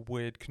be like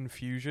weird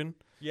confusion.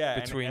 Yeah,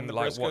 between and the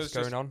like Briscoes what's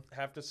going just on.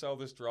 have to sell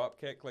this drop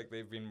kick like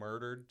they've been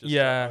murdered. Just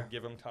Yeah. to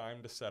give him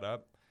time to set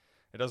up.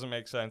 It doesn't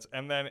make sense.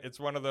 And then it's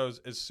one of those,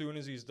 as soon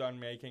as he's done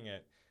making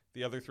it,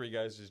 the other 3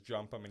 guys just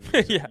jump him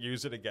and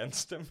use it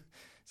against him.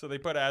 So they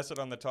put Acid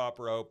on the top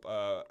rope.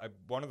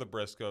 One of the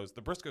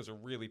Briscoes are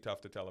really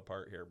tough to tell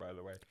apart here, by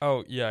the way.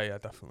 Oh, yeah,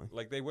 definitely.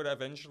 Like, they would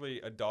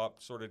eventually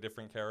adopt sort of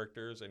different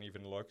characters and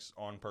even looks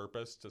on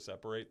purpose to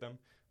separate them.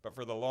 But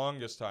for the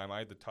longest time, I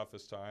had the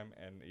toughest time.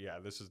 And yeah,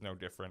 this is no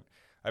different.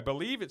 I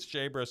believe it's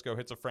Jay Briscoe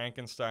hits a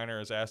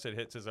Frankensteiner as Acid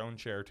hits his own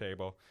chair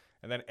table.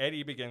 And then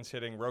Eddie begins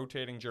hitting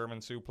rotating German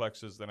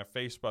suplexes, then a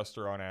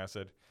facebuster on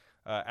Acid.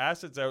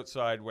 Acid's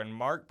outside when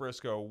Mark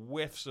Briscoe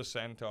whiffs a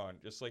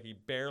senton, just like he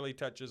barely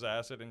touches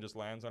Acid and just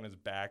lands on his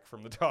back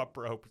from the top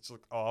rope. It's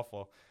like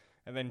awful.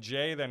 And then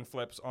Jay then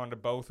flips onto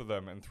both of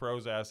them and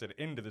throws Acid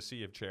into the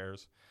sea of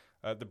chairs.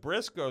 The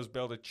Briscoes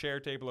build a chair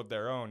table of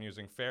their own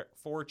using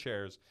 4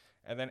 chairs,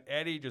 and then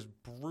Eddie just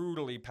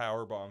brutally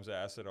powerbombs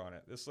Acid on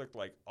it. This looked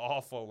like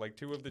awful. Like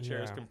 2 of the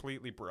chairs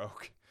completely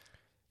broke.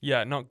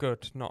 Yeah, not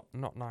good. Not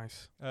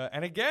nice.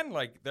 And again,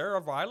 like, there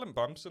are violent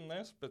bumps in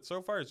this, but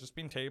so far it's just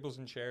been tables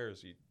and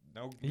chairs.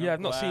 I've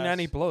not seen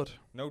any blood.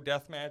 No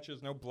death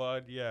matches, no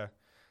blood, yeah.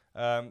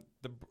 The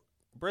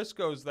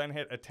Briscoes then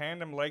hit a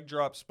tandem leg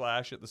drop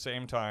splash at the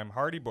same time,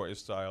 Hardy Boys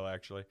style,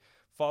 actually,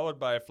 followed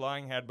by a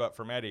flying headbutt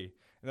from Eddie.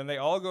 And then they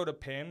all go to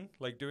pin,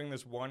 like doing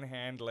this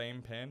one-hand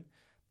lame pin.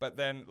 But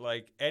then,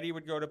 like, Eddie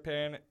would go to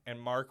pin, and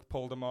Mark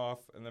pulled him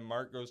off, and then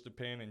Mark goes to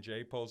pin, and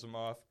Jay pulls him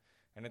off.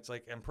 And it's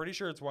like, I'm pretty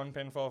sure it's 1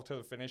 pinfall to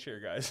the finish here,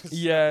 guys.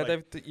 Yeah,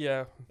 like,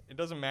 yeah. It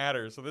doesn't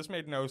matter. So this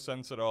made no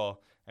sense at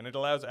all. And it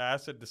allows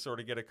Acid to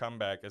sort of get a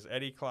comeback as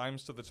Eddie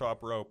climbs to the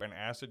top rope and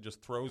Acid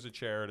just throws a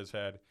chair at his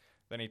head.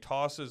 Then he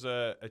tosses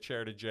a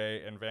chair to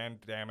Jay and Van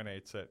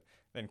Daminates it.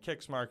 Then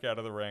kicks Mark out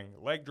of the ring.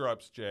 Leg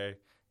drops Jay.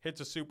 Hits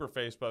a super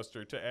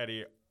facebuster to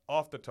Eddie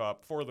off the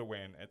top for the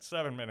win at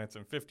 7 minutes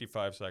and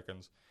 55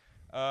 seconds.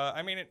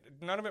 I mean,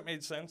 none of it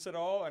made sense at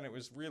all, and it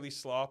was really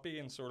sloppy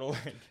and sort of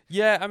like...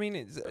 Yeah, I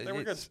mean, there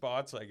were good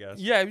spots, I guess.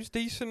 Yeah, it was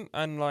decent,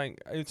 and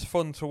like it's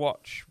fun to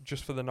watch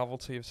just for the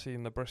novelty of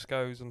seeing the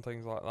Briscoes and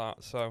things like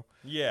that. So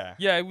yeah,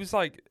 it was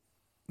like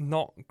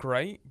not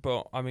great,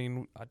 but I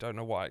mean, I don't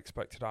know what I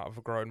expected out of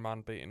a grown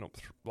man beating up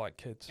like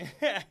kids.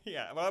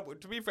 Yeah. Well,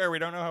 to be fair, we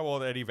don't know how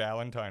old Eddie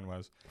Valentine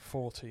was.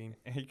 14.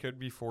 He could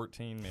be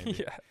 14, maybe.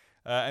 Yeah.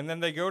 And then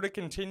they go to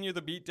continue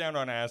the beatdown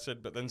on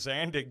Acid, but then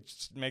Zandig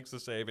just makes the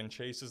save and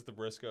chases the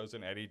Briscoes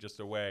and Eddie just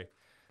away.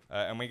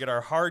 And we get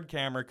our hard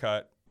camera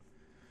cut.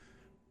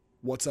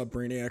 What's up,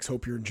 Brainiacs?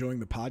 Hope you're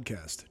enjoying the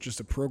podcast. Just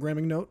a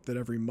programming note that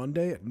every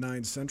Monday at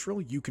 9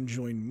 Central, you can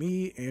join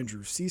me,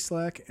 Andrew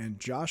Cieslak, and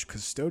Josh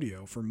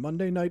Custodio for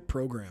Monday Night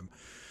Program.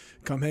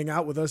 Come hang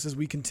out with us as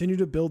we continue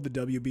to build the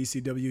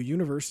WBCW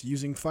universe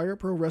using Fire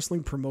Pro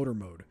Wrestling Promoter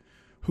Mode.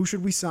 Who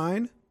should we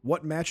sign?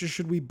 What matches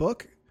should we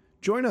book?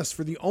 Join us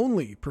for the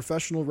only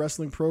professional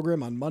wrestling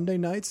program on Monday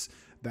nights.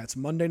 That's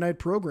Monday Night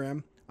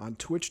Program on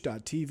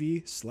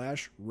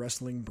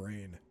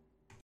twitch.tv/wrestlingbrain.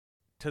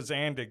 To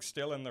Zandig,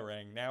 still in the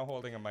ring, now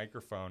holding a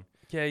microphone.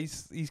 Yeah,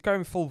 he's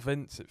going full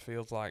Vince, it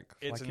feels like.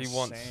 It's like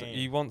insane.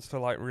 he wants to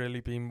like really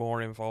be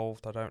more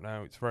involved. I don't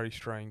know. It's very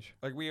strange.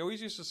 Like, we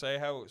always used to say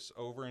how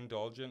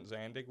overindulgent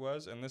Zandig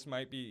was, and this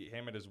might be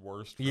him at his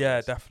worst. Yeah,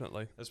 this.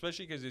 Definitely.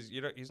 Especially because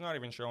he's not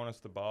even showing us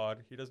the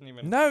bod. He doesn't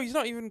even... No, he's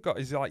not even got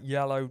his like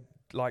yellow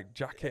like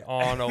jacket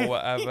on or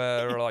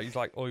whatever, or like he's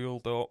like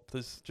oiled up.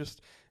 There's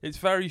just, it's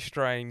very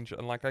strange,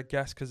 and like I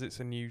guess because it's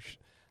a new...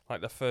 like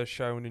the first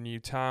show in a new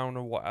town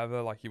or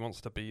whatever, like he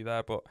wants to be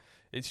there, but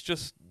it's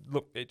just,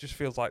 look, it just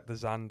feels like the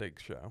Zandig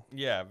show.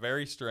 Yeah,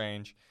 very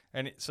strange.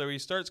 And so he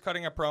starts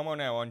cutting a promo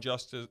now on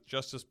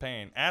Justice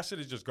Payne. Acid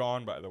is just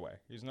gone, by the way.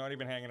 He's not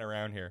even hanging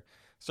around here.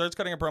 Starts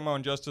cutting a promo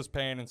on Justice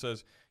Payne and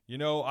says, you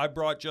know, I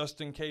brought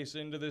Just In Case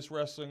into this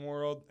wrestling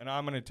world, and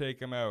I'm going to take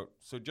him out.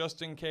 So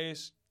just in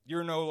case,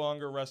 you're no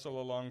longer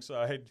wrestle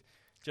alongside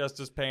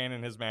Justice Payne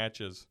in his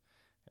matches.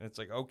 And it's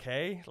like,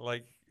 okay,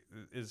 like...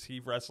 is he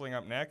wrestling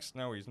up next?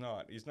 No, he's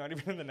not. He's not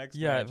even in the next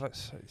Yeah,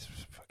 match. it's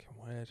fucking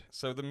weird.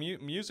 So the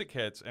music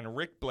hits and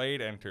Rick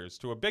Blade enters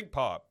to a big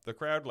pop. The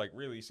crowd like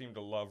really seemed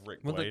to love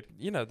Rick Blade.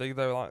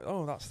 They're like,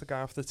 oh, that's the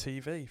guy off the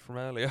TV from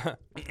earlier.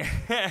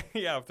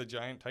 Yeah, with the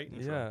giant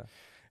Titan. Yeah.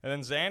 And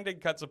then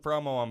Zandig cuts a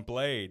promo on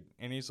Blade,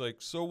 and he's like,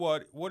 so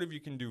what? What if you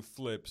can do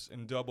flips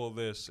and double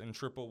this and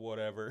triple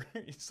whatever?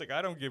 He's like,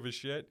 I don't give a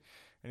shit.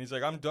 And he's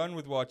like, I'm done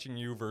with watching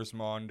you versus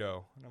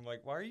Mondo. And I'm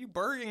like, why are you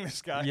burying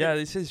this guy? Yeah,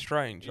 this is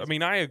strange. I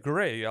mean, I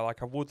agree. I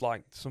would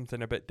like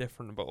something a bit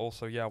different, but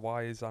also, yeah,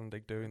 why is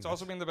Zandig doing this? It's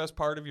also been the best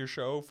part of your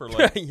show for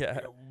like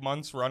yeah.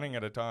 months running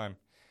at a time.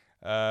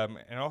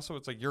 And also,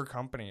 it's like your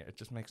company. It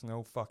just makes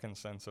no fucking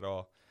sense at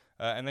all.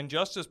 And then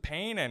Justice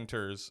Payne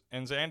enters,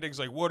 and Zandig's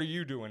like, what are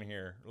you doing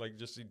here? Like,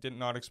 just he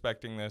not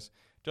expecting this.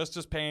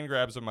 Justice Payne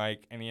grabs a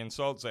mic, and he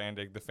insults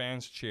Zandig. The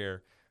fans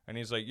cheer. And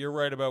he's like, you're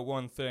right about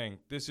one thing.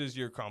 This is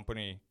your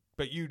company,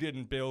 but you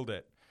didn't build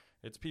it.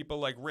 It's people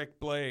like Rick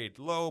Blade,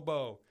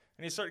 Lobo.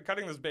 And he started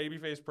cutting this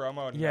babyface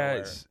promo.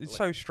 It's like,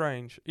 so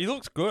strange. He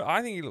looks good.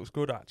 I think he looks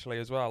good, actually,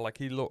 as well. Like,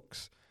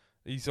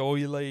 he's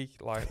oily,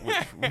 like,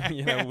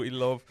 which, we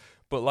love.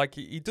 But, like,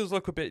 he does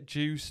look a bit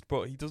juiced,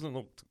 but he doesn't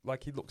look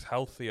like he looks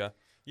healthier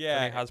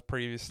than he has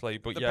previously.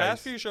 But the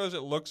past few shows,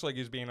 it looks like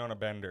he's being on a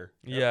bender.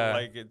 Yeah.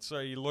 Like,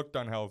 he looked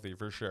unhealthy,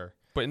 for sure.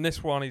 But in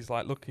this one, he's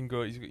like looking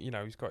good.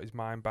 He's got his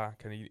mind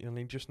back, and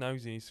he just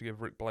knows he needs to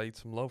give Rick Blade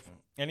some love.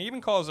 And he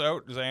even calls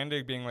out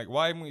Zandig, being like,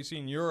 "Why haven't we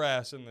seen your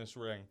ass in this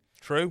ring?"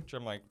 True. Which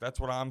I'm like, that's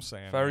what I'm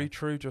saying. Very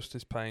true,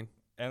 Justice Payne.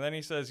 And then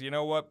he says, "You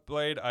know what,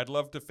 Blade? I'd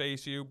love to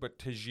face you, but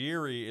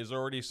Tajiri is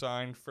already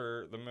signed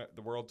for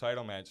the world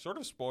title match." Sort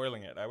of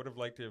spoiling it. I would have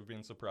liked to have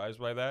been surprised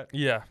by that.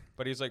 Yeah.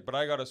 But he's like, "But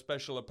I got a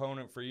special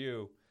opponent for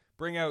you.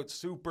 Bring out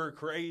Super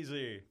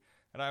Crazy."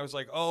 And I was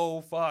like, oh,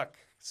 fuck.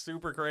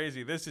 Super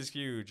Crazy. This is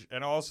huge.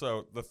 And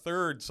also, the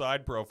third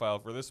side profile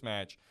for this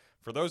match,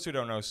 for those who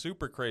don't know,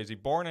 Super Crazy,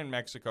 born in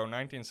Mexico,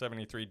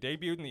 1973,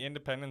 debuted in the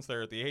Independence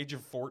there at the age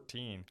of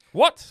 14.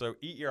 What? So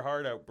eat your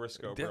heart out,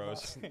 Briscoe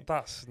Bros.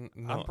 That's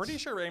nuts. I'm pretty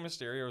sure Rey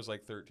Mysterio was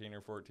like 13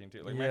 or 14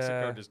 too. Like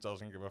Mexico just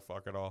doesn't give a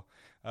fuck at all.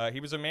 He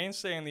was a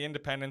mainstay in the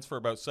Independence for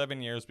about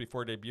 7 years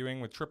before debuting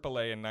with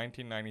AAA in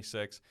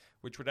 1996,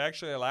 which would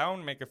actually allow him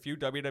to make a few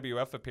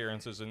WWF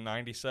appearances in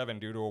 97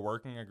 due to a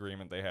working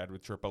agreement they had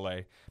with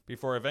AAA,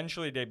 before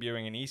eventually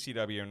debuting in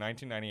ECW in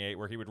 1998,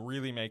 where he would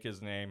really make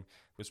his name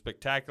with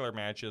spectacular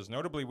matches,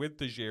 notably with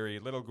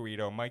Tajiri, Little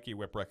Guido, Mikey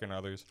Whipwreck, and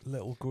others.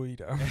 Little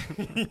Guido.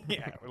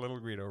 Yeah, Little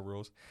Guido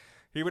rules.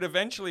 He would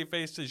eventually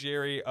face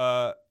Tajiri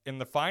in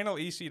the final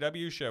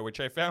ECW show,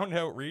 which I found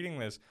out reading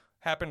this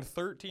happened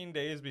 13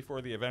 days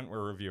before the event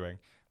we're reviewing,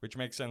 which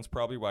makes sense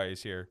probably why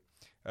he's here.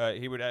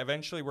 He would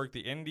eventually work the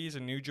Indies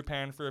and New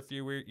Japan for a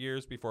few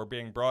years before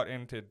being brought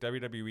into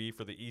WWE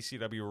for the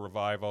ECW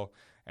revival,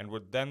 and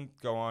would then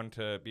go on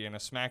to be in a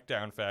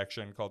SmackDown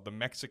faction called the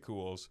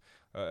Mexicools,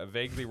 a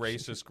vaguely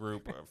racist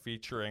group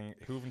featuring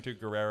Juventud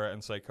Guerrera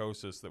and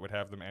Psychosis that would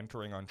have them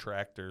entering on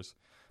tractors.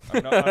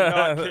 I'm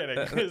not kidding.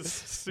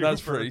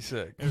 That's pretty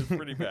sick. It was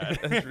pretty bad.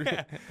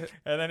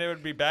 And then it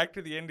would be back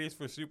to the Indies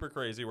for Super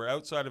Crazy, where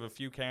outside of a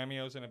few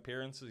cameos and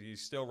appearances, he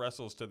still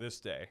wrestles to this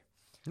day.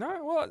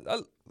 No,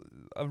 well,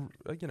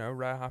 a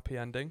rare happy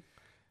ending.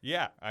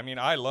 Yeah, I mean,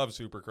 I love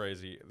Super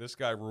Crazy. This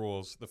guy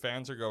rules. The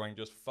fans are going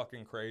just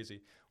fucking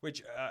crazy.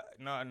 Which,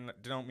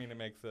 don't mean to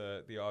make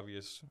the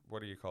obvious,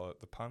 what do you call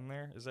it, the pun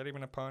there? Is that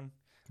even a pun?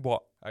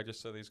 What? I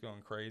just said he's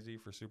going crazy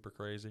for Super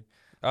Crazy.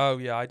 Oh,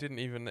 yeah, I didn't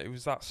even, it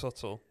was that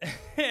subtle.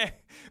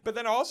 But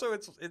then also,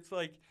 it's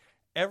like,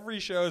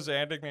 every show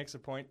Zandig makes a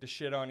point to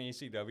shit on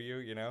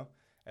ECW, you know?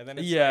 And then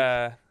it's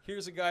like,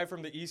 here's a guy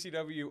from the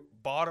ECW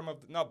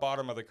not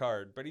bottom of the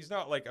card, but he's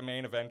not like a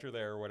main eventer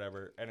there or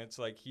whatever. And it's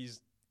like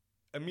he's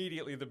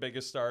immediately the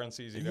biggest star in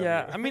CZW.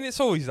 Yeah, I mean,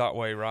 it's always that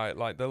way, right?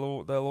 Like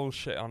they'll all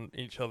shit on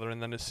each other,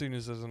 and then as soon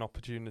as there's an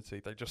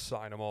opportunity, they just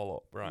sign them all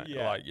up, right?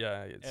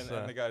 Yeah, it's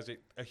and the guy's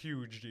a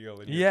huge deal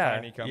in your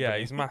tiny company. Yeah,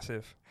 he's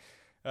massive.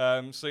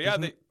 So yeah,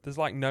 there's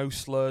like no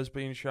slurs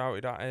being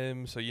shouted at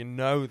him, so you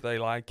know they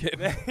like him.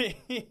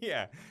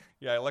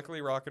 Yeah,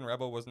 luckily Rockin'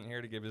 Rebel wasn't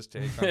here to give his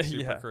take on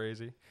Super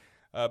Crazy.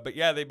 But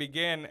yeah, they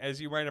begin, as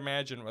you might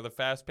imagine, with a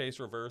fast-paced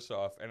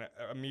reverse-off, and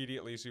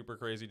immediately Super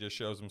Crazy just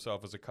shows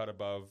himself as a cut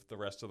above the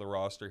rest of the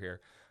roster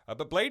here.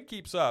 But Blade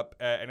keeps up,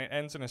 and it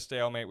ends in a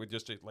stalemate with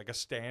just a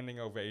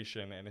standing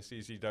ovation and a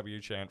CZW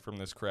chant from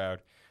this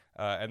crowd.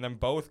 And then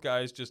both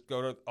guys just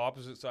go to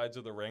opposite sides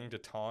of the ring to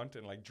taunt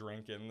and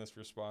drink in this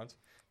response.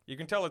 You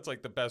can tell it's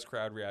the best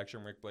crowd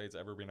reaction Rick Blade's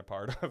ever been a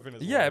part of in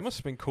his life. It must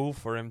have been cool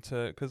for him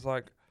to, because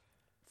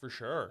for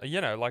sure.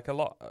 a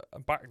lot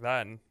back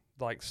then,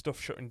 like stuff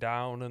shutting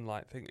down and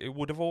like it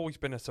would have always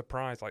been a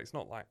surprise. Like it's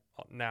not like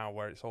now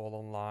where it's all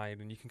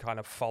online and you can kind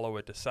of follow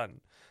a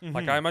descent.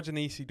 Like I imagine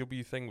the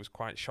ECW thing was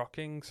quite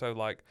shocking. So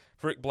like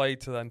for Rick Blade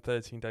to then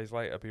 13 days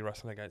later be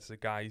wrestling against a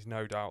guy he's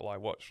no doubt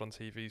like watched on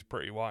TV is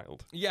pretty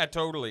wild. Yeah,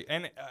 totally.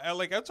 And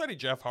like outside of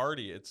Jeff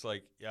Hardy, it's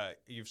like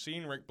you've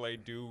seen Rick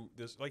Blade do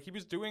this. Like he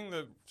was doing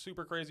the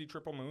super crazy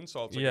triple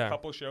moonsaults like a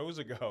couple shows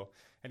ago,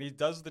 and he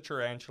does the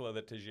tarantula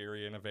that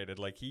Tajiri innovated.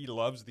 Like he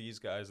loves these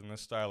guys in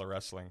this style of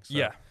wrestling. So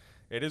yeah,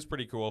 it is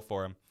pretty cool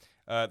for him.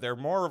 There are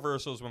more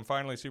reversals when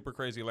finally Super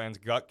Crazy lands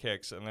gut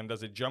kicks and then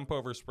does a jump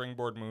over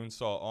springboard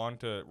moonsault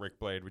onto Rick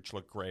Blade, which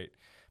looked great.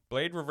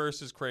 Blade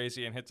reverses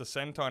Crazy and hits a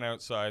senton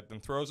outside,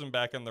 then throws him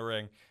back in the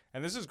ring.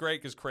 And this is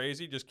great because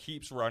Crazy just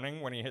keeps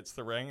running when he hits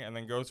the ring and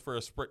then goes for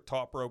a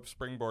top rope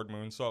springboard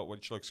moonsault,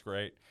 which looks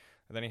great.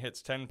 And then he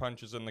hits 10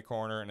 punches in the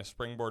corner and a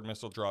springboard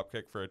missile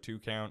dropkick for a 2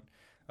 count.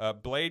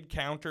 Blade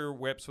counter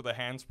whips with a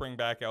handspring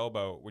back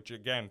elbow, which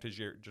again,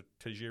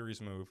 Tajiri's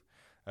move.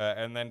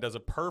 And then does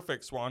a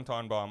perfect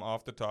swanton bomb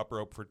off the top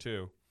rope for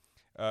 2.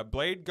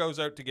 Blade goes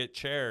out to get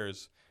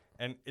chairs,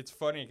 and it's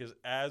funny because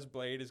as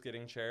Blade is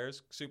getting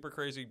chairs, Super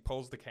Crazy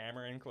pulls the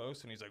camera in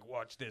close, and he's like,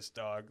 "Watch this,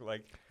 dog!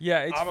 Like,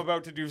 I'm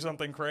about to do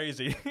something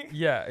crazy."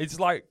 Yeah, it's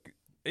like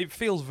it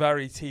feels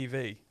very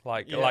TV,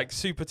 like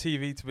super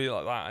TV to be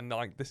like that, and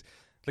like this.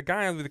 The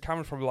guy with the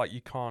camera's probably like,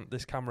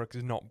 this camera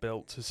is not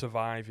built to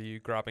survive you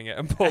grabbing it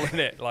and pulling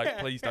it. Like,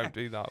 please don't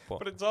do that.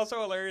 But it's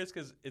also hilarious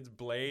because it's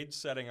Blade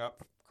setting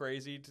up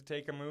Crazy to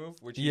take a move,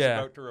 which he's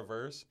about to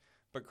reverse.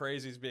 But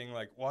Crazy's being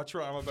like, watch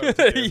what I'm about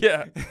to do.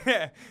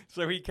 Yeah.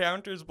 So he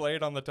counters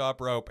Blade on the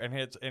top rope and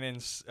hits,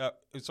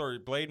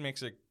 Blade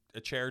makes a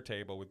chair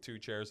table with 2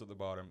 chairs at the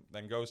bottom,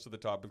 then goes to the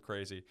top of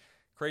Crazy.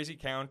 Crazy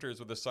counters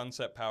with a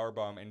sunset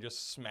powerbomb and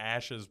just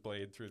smashes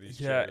Blade through these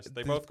chairs.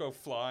 They both go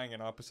flying in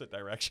opposite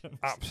directions.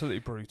 Absolutely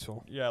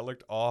brutal. Yeah, it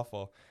looked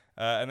awful.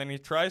 And then he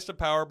tries to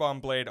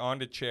powerbomb Blade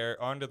onto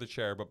the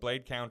chair, but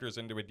Blade counters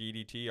into a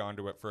DDT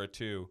onto it for a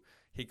 2.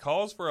 He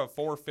calls for a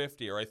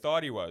 450, or I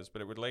thought he was,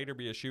 but it would later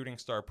be a shooting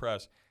star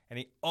press. And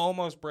he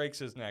almost breaks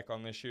his neck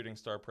on this shooting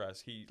star press.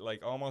 He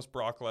like almost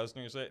Brock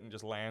Lesnar's it and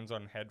just lands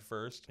on head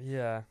first.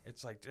 Yeah.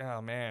 It's like,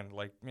 oh man,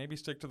 like maybe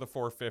stick to the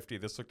 450.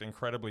 This looked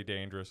incredibly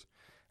dangerous.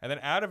 And then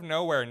out of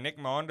nowhere, Nick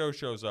Mondo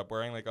shows up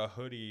wearing like a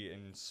hoodie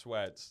and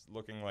sweats,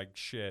 looking like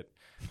shit.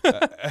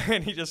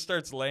 And he just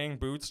starts laying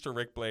boots to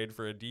Rick Blade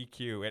for a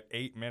DQ at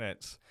 8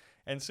 minutes.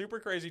 And Super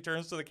Crazy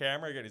turns to the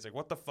camera again. He's like,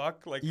 what the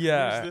fuck? Like, who's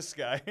this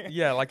guy?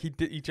 Yeah, like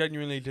he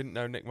genuinely didn't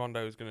know Nick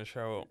Mondo was going to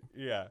show up.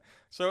 Yeah.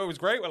 So it was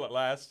great while it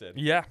lasted.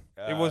 Yeah,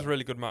 it was a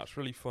really good match,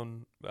 really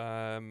fun.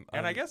 And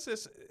I guess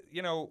this,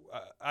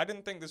 I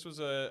didn't think this was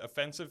a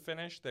offensive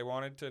finish. They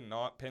wanted to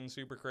not pin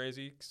Super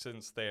Crazy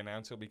since they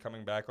announced he'll be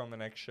coming back on the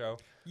next show.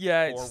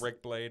 Yeah. Or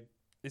Rick Blade.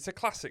 It's a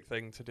classic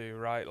thing to do,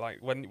 right? Like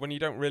when you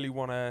don't really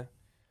want to...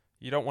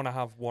 You don't want to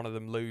have one of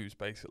them lose,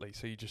 basically,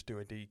 so you just do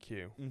a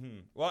DQ. Mm-hmm.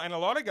 Well, and a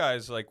lot of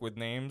guys, like, with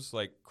names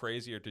like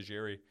Crazy or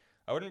Tajiri,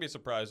 I wouldn't be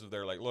surprised if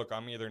they're like, look,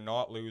 I'm either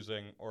not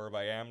losing, or if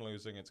I am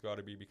losing, it's got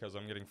to be because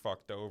I'm getting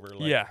fucked over.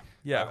 Like,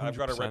 yeah, I've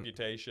got a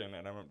reputation,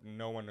 and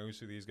no one knows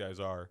who these guys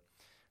are.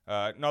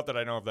 Not that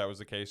I know if that was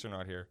the case or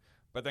not here.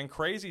 But then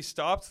Crazy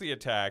stops the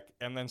attack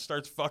and then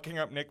starts fucking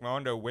up Nick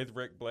Mondo with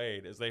Rick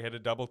Blade as they hit a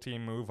double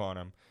team move on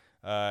him.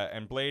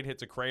 And Blade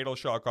hits a cradle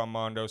shock on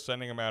Mondo,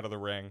 sending him out of the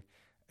ring.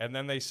 And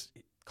then they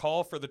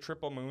call for the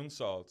triple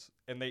moonsaults,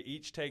 and they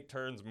each take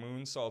turns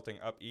moonsaulting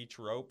up each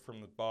rope from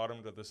the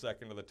bottom to the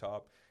second to the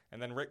top.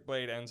 And then Rick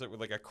Blade ends it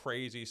with like a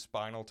crazy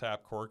spinal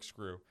tap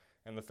corkscrew.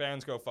 And the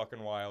fans go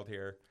fucking wild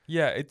here.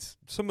 Yeah, it's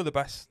some of the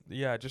best,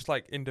 just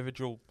like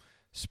individual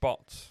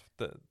spots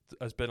that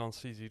has been on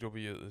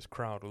CZW that this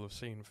crowd will have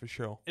seen for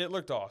sure. It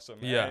looked awesome.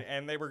 Yeah.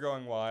 And they were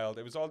going wild.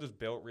 It was all just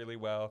built really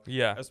well.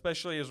 Yeah.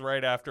 Especially as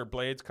right after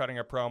Blade's cutting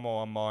a promo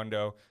on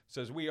Mondo,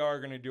 says, we are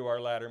going to do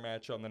our ladder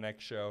match on the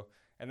next show.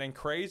 And then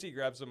Crazy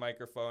grabs the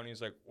microphone.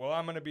 He's like, well,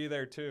 I'm going to be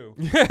there too.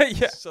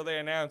 Yeah. So they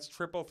announced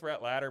triple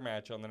threat ladder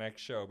match on the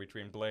next show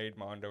between Blade,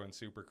 Mondo, and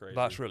Super Crazy.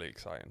 That's really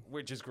exciting.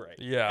 Which is great.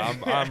 Yeah,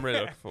 I'm really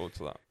looking forward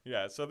to that.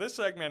 Yeah, so this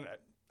segment,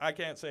 I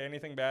can't say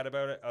anything bad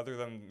about it other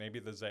than maybe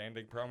the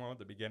Zandig promo at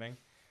the beginning.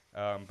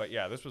 But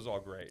yeah, this was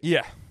all great.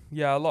 Yeah,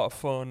 a lot of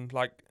fun.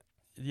 Like,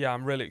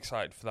 I'm really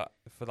excited for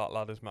that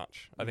ladders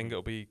match. I think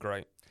it'll be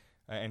great.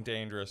 And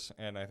dangerous,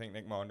 and I think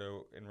Nick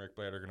Mondo and Rick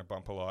Blade are going to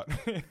bump a lot.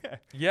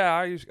 Yeah,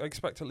 I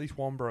expect at least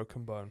one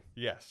broken bone.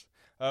 Yes.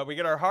 We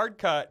get our hard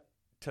cut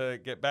to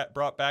get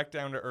brought back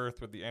down to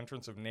earth with the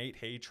entrance of Nate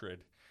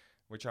Hatred,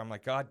 which I'm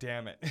like, God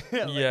damn it.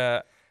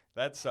 Yeah.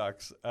 That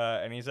sucks.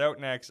 And he's out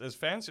next. As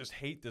fans just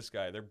hate this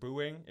guy. They're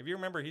booing. If you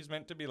remember, he's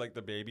meant to be like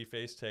the baby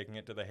face taking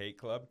it to the hate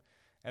club.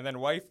 And then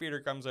Wife Beater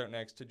comes out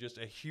next to just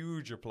a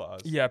huge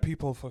applause. Yeah,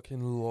 people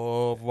fucking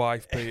love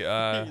Wife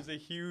Beater. He's a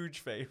huge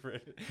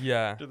favorite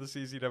to the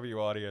CZW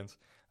audience.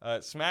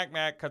 Smack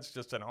Mac cuts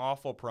just an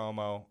awful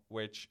promo,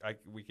 which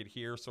we could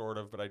hear sort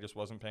of, but I just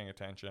wasn't paying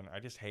attention.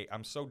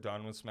 I'm so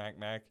done with Smack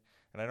Mac,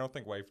 and I don't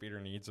think Wife Beater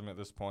needs him at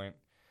this point.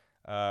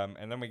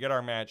 And then we get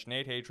our match,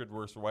 Nate Hatred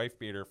versus Wife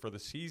Beater for the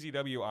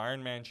CZW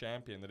Iron Man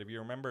champion. That if you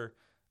remember,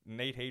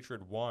 Nate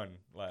Hatred won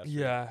last week.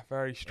 Yeah,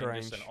 very In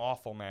strange. just an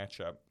awful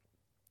matchup.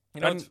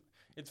 You know,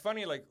 it's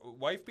funny, like,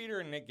 Wife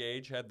Beater and Nick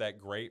Gage had that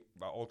great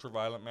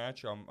ultraviolet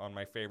match on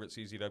my favorite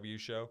CZW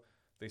show.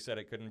 They said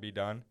it couldn't be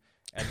done.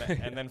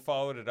 And then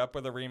followed it up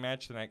with a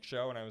rematch the next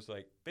show. And I was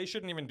like, they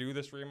shouldn't even do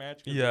this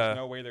rematch because there's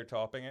no way they're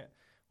topping it.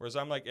 Whereas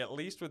I'm like, at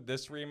least with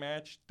this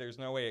rematch, there's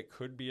no way it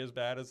could be as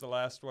bad as the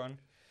last one.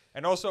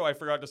 And also, I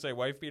forgot to say,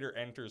 Wife Beater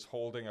enters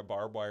holding a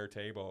barbed wire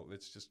table.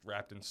 It's just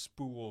wrapped in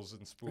spools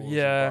and spools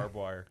of barbed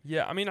wire.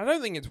 Yeah, I mean, I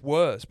don't think it's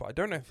worse, but I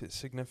don't know if it's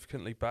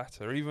significantly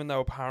better, even though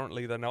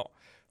apparently they're not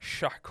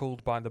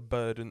shackled by the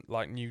burden,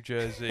 like New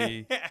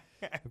Jersey,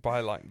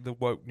 by like the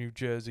woke New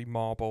Jersey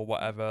mob or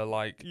whatever.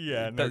 Like,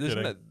 yeah, no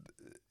kidding.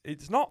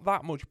 It's not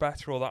that much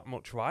better or that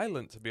much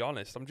violent, to be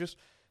honest. I'm just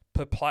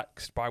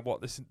perplexed by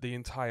what the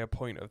entire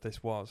point of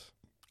this was.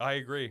 I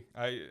agree.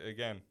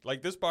 Again,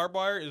 like, this barbed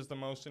wire is the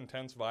most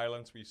intense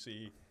violence we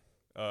see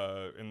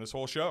in this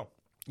whole show.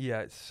 Yeah,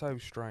 it's so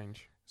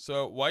strange.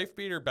 So Wife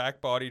Beater back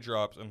body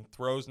drops and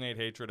throws Nate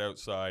Hatred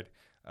outside.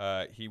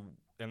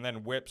 And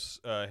then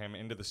whips him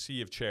into the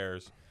sea of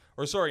chairs.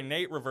 Or sorry,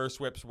 Nate reverse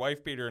whips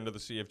Wife Beater into the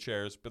sea of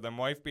chairs, but then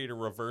Wife Beater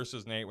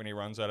reverses Nate when he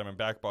runs at him and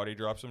back body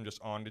drops him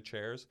just onto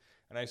chairs.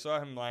 And I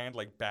saw him land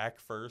like back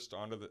first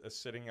onto a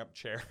sitting up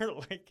chair.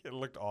 Like, it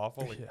looked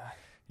awful. Like,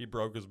 he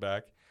broke his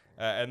back.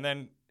 And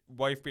then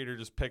Wife Beater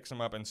just picks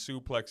him up and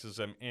suplexes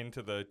him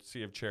into the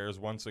sea of chairs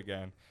once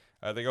again.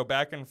 They go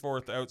back and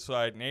forth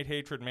outside. Nate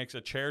Hatred makes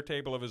a chair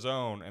table of his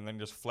own and then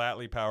just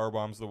flatly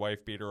powerbombs the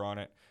Wife Beater on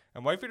it.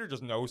 And Wife Beater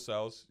just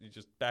no-sells. He's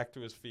just back to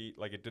his feet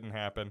like it didn't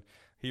happen.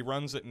 He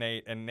runs at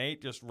Nate, and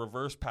Nate just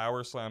reverse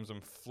power slams him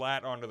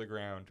flat onto the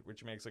ground,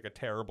 which makes like a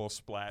terrible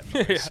splat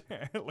noise.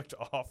 It looked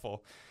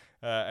awful.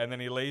 And then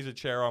he lays a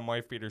chair on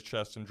Wife Beater's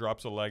chest and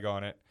drops a leg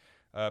on it.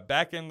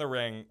 Back in the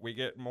ring, we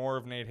get more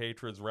of Nate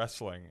Hatred's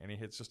wrestling, and he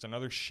hits just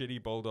another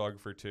shitty bulldog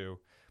for 2.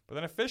 But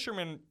then a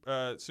fisherman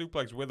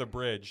suplex with a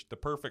bridge, the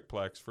perfect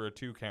plex for a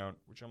 2 count,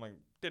 which I'm like,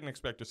 didn't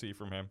expect to see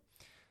from him.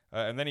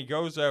 And then he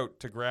goes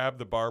out to grab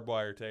the barbed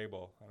wire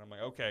table. And I'm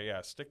like, okay,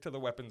 yeah, stick to the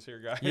weapons here,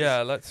 guys.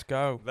 Yeah, let's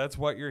go. That's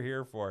what you're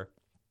here for.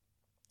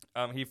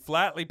 He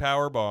flatly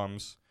power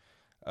bombs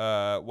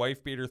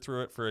Wife Beater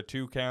through it for a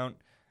 2 count.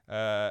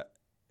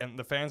 And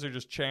the fans are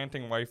just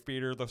chanting Wife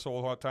Beater this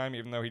whole time,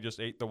 even though he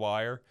just ate the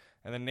wire.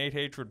 And then Nate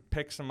Hatred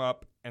picks him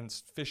up and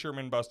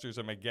fisherman busters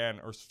him again,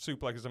 or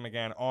suplexes him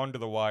again onto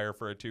the wire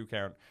for a 2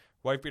 count.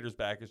 Wife Beater's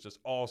back is just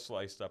all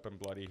sliced up and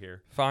bloody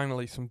here.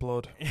 Finally, some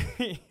blood.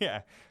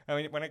 Yeah. I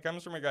mean, when it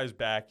comes from a guy's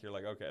back, you're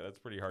like, okay, that's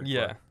pretty hardcore.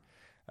 Yeah.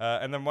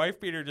 And then Wife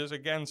Beater just,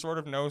 again, sort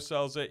of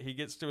no-sells it. He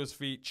gets to his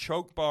feet,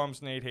 choke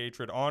bombs Nate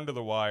Hatred onto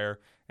the wire,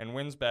 and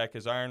wins back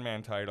his Iron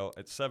Man title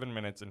at 7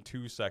 minutes and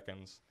 2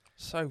 seconds.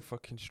 So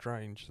fucking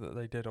strange that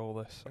they did all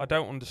this. I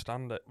don't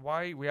understand it.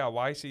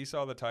 Why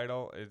Seesaw the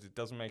title? It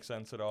doesn't make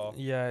sense at all.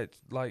 Yeah, it's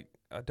like,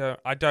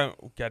 I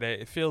don't get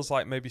it. It feels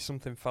like maybe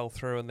something fell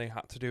through and they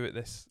had to do it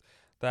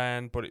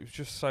then, but it was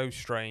just so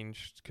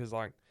strange because,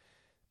 like,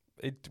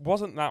 it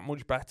wasn't that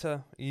much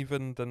better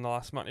even than the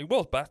last match. It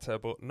was better,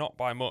 but not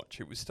by much.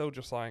 It was still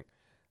just like,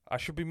 I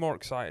should be more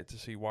excited to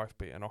see Wife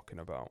Beater knocking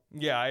about.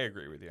 Yeah, I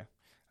agree with you.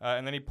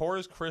 And then he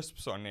pours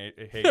crisps on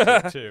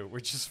Hatred too,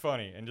 which is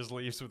funny, and just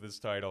leaves with his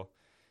title.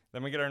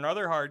 Then we get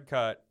another hard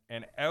cut,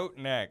 and out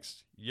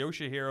next,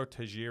 Yoshihiro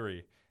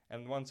Tajiri.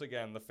 And once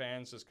again, the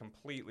fans just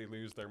completely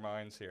lose their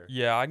minds here.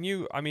 Yeah, I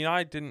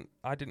didn't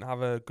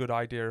have a good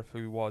idea of who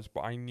he was,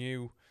 but I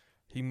knew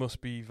he must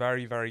be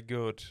very, very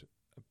good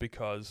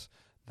because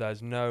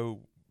there's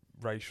no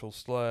racial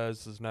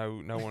slurs, there's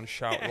no one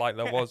shout like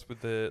there was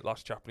with the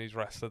last Japanese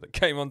wrestler that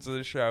came onto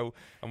the show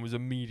and was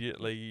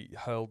immediately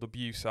hurled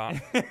abuse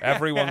at.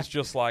 Everyone's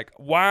just like,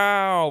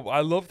 wow,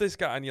 I love this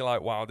guy, and you're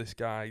like, wow, this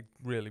guy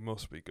really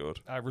must be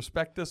good. I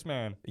respect this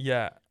man.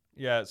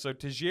 Yeah, so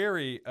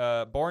Tajiri,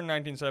 born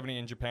 1970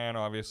 in Japan,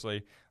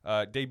 obviously,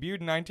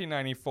 debuted in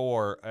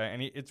 1994,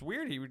 and it's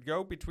weird, he would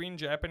go between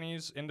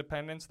Japanese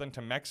independence, then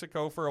to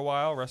Mexico for a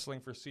while, wrestling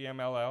for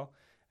CMLL,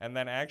 and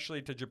then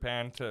actually to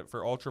Japan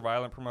for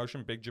ultra-violent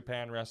promotion, Big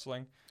Japan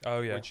Wrestling.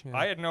 Oh, yeah. Which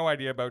I had no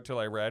idea about till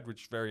I read,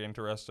 which is very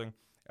interesting.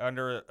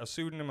 Under a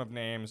pseudonym of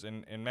names,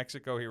 in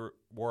Mexico he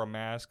wore a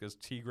mask as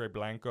Tigre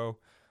Blanco.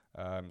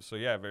 So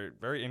yeah, very,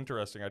 very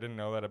interesting. I didn't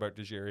know that about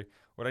Tajiri.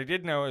 What I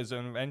did know is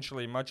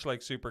eventually, much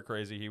like Super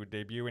Crazy, he would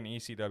debut in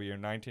ECW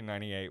in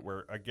 1998,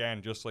 where,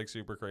 again, just like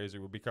Super Crazy,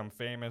 would become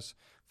famous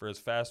for his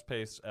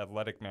fast-paced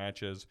athletic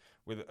matches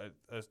with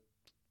a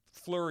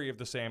flurry of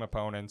the same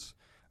opponents.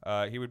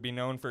 He would be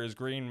known for his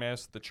green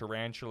mist, the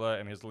tarantula,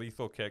 and his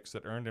lethal kicks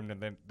that earned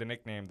him the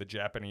nickname the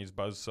Japanese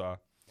Buzzsaw.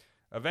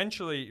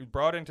 Eventually, he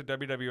brought into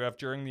WWF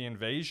during the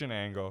Invasion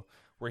angle,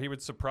 where he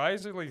would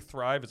surprisingly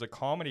thrive as a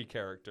comedy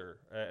character,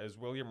 as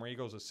William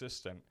Regal's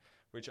assistant,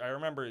 which I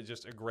remember is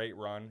just a great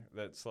run.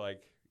 That's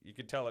like, you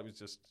could tell it was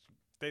just,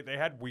 they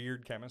had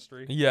weird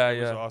chemistry. Yeah,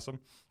 it was awesome.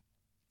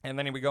 And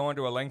then he would go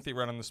into a lengthy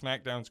run in the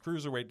SmackDown's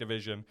Cruiserweight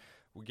division,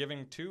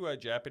 giving two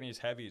Japanese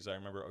heavies. I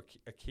remember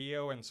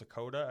Akio and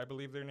Sakota, I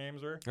believe their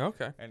names were.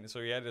 Okay. And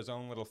so he had his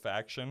own little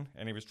faction,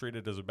 and he was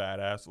treated as a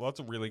badass. Lots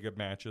of really good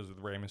matches with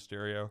Rey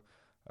Mysterio,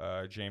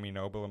 Jamie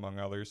Noble, among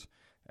others.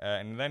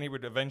 And then he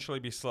would eventually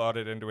be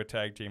slotted into a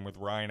tag team with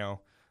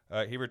Rhino.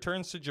 He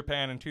returns to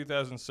Japan in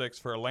 2006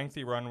 for a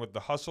lengthy run with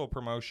the Hustle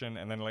promotion,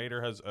 and then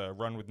later has a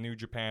run with New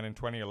Japan in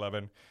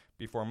 2011,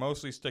 before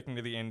mostly sticking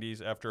to the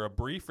indies after a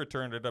brief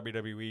return to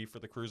WWE for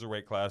the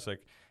Cruiserweight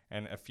Classic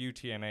and a few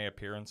TNA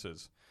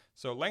appearances.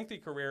 So lengthy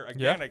career.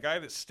 Again, a guy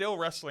that's still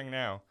wrestling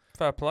now.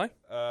 Fair play.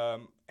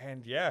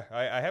 And yeah,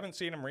 I haven't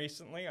seen him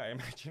recently. I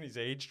imagine he's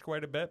aged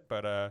quite a bit,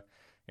 but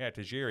yeah,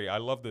 Tajiri. I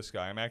love this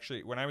guy.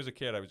 When I was a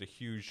kid, I was a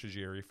huge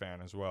Tajiri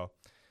fan as well.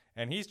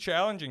 And he's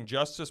challenging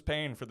Justice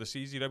Payne for the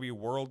CZW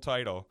World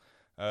title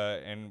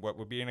in what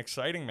would be an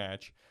exciting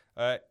match.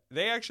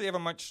 They actually have a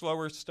much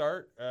slower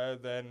start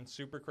than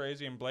Super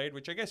Crazy and Blade,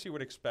 which I guess you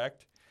would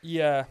expect.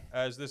 Yeah.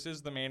 As this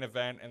is the main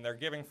event, and they're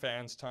giving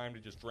fans time to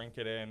just drink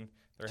it in.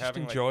 They're Just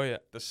having enjoy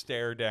it. the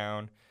stare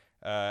down.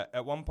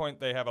 At one point,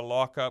 they have a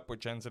lockup,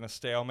 which ends in a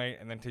stalemate,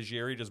 and then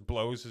Tajiri just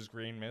blows his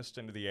green mist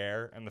into the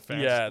air, and the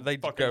fans they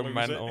fucking go lose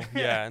mental. it.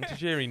 Yeah, and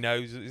Tajiri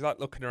knows it. He's like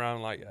looking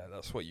around like, yeah,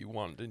 that's what you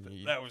want, didn't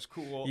you? That was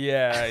cool.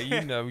 Yeah,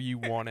 you know you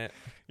want it.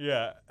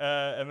 Yeah,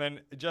 and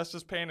then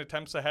Justice Payne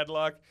attempts a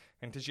headlock,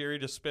 and Tajiri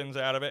just spins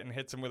out of it and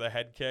hits him with a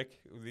head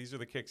kick. These are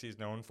the kicks he's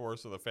known for,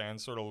 so the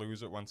fans sort of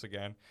lose it once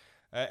again.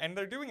 And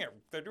they're doing it.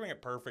 They're doing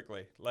it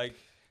perfectly. Like,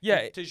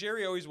 yeah,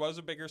 Tajiri always was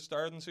a bigger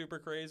star than Super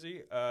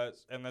Crazy,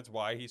 and that's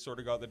why he sort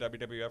of got the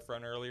WWF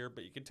run earlier.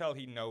 But you can tell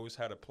he knows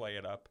how to play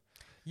it up.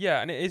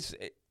 Yeah, and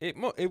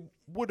it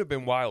would have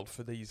been wild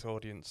for these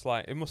audience.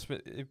 Like,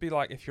 it'd be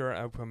like if you're at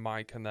an open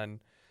mic and then,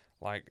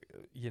 like,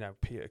 you know,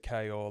 Peter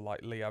Kay or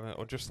like Lee Evans,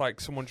 or just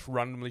like someone just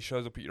randomly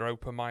shows up at your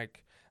open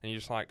mic and you're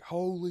just like,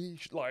 holy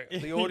like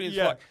the audience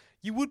like,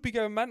 you would be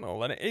going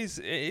mental. And it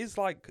is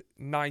like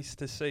nice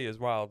to see as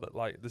well that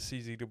like the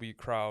CZW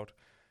crowd,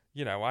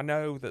 you know, I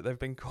know that they've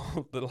been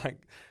called the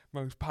like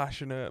most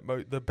passionate,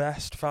 the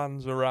best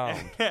fans around,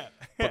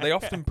 but they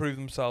often prove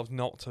themselves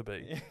not to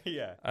be.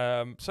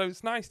 Yeah. So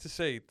it's nice to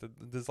see that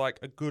there's like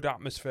a good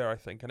atmosphere, I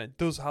think, and it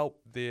does help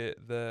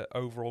the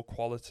overall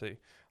quality,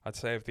 I'd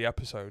say, of the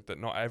episode. That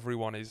not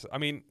everyone is. I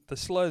mean, the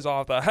slurs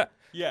are there.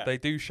 Yeah. They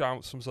do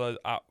shout some slurs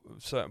at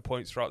certain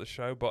points throughout the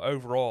show, but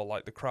overall,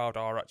 like the crowd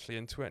are actually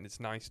into it, and it's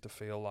nice to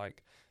feel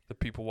like the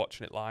people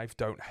watching it live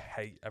don't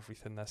hate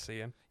everything they're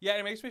seeing. Yeah,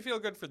 it makes me feel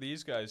good for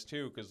these guys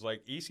too, because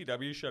like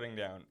ECW shutting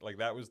down, like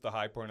that was the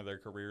high point of their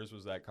careers,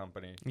 was that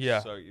company.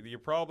 Yeah. So you're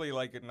probably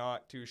like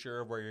not too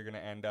sure of where you're gonna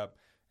end up,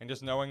 and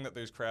just knowing that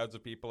there's crowds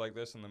of people like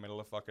this in the middle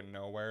of fucking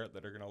nowhere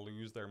that are gonna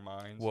lose their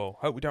minds. Whoa!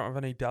 Hope we don't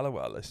have any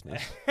Delaware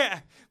listeners.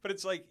 But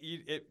it's like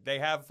they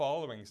have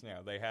followings now.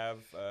 They have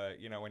a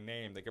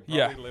name. They could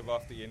probably live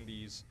off the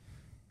indies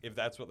if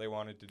that's what they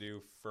wanted to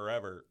do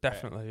forever.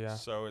 Definitely, yeah.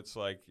 So it's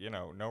like,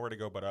 nowhere to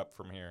go but up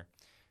from here.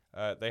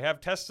 They have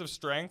tests of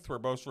strength where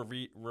both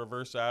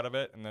reverse out of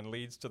it and then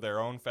leads to their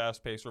own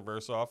fast-paced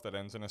reverse-off that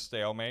ends in a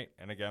stalemate.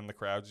 And again, the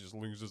crowd just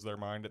loses their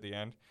mind at the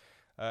end.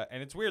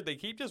 And it's weird. They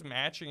keep just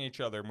matching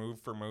each other move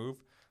for move.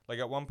 Like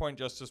at one point,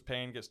 Justice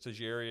Payne gets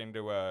Tajiri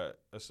into a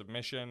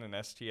submission, an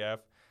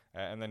STF,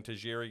 and then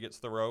Tajiri gets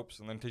the ropes.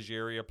 And then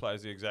Tajiri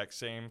applies the exact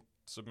same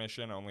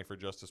submission, only for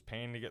Justice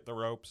Payne to get the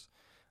ropes.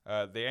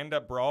 They end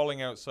up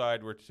brawling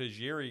outside where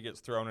Tajiri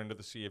gets thrown into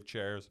the sea of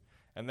chairs.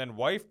 And then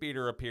Wife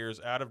Beater appears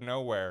out of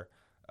nowhere,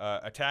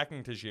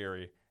 attacking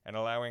Tajiri and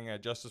allowing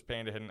Justice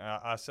Payne to hit an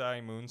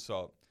Asai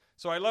moonsault.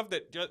 So I love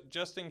that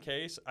just in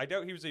case, I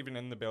doubt he was even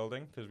in the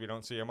building because we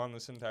don't see him on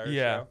this entire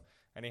show.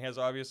 And he has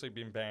obviously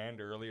been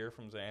banned earlier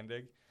from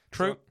Zandig.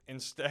 True. So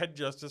instead,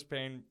 Justice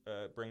Payne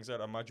brings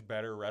out a much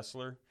better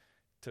wrestler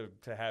to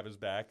have his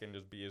back and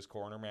just be his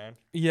corner man.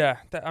 Yeah,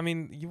 I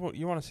mean, you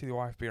want to see the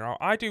Wife Beater out.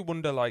 I do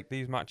wonder, like,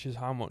 these matches,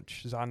 how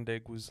much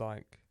Zandig was,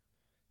 like,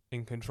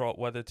 in control,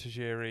 whether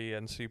Tajiri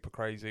and Super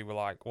Crazy were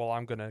like, well,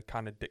 I'm going to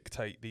kind of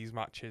dictate these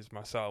matches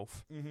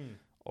myself. Mm-hmm.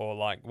 Or,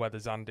 like, whether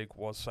Zandig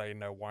was saying,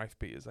 no, Wife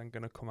Beater's then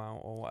going to come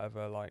out or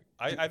whatever. Like,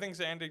 I think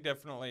Zandig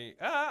definitely,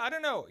 I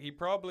don't know. He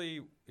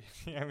probably,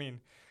 I mean,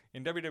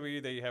 in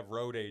WWE, they have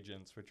road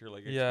agents, which are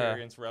like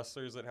experienced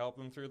wrestlers that help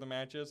them through the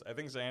matches. I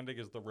think Zandig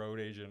is the road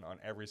agent on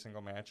every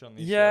single match on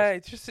these shows.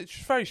 It's just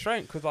very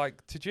strange because,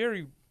 like,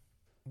 Tajiri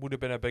would have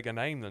been a bigger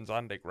name than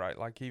Zandig, right?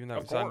 Like, even though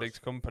it's Zandig's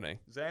company.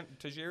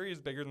 Tajiri is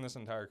bigger than this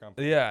entire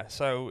company. Yeah,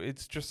 so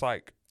it's just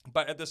like...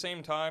 But at the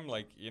same time,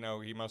 like,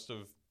 he must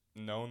have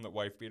known that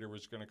Wife Beater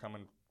was going to come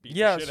and beat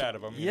the shit out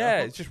of him.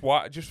 It's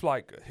just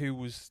like who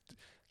was...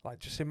 Like,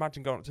 just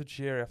imagine going up to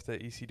Tajiri after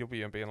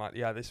ECW and being like,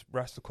 yeah, this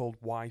wrestler called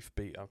Wife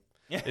Beater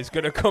is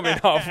going to come in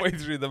halfway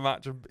through the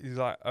match. And he's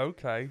like,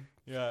 okay.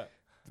 Yeah.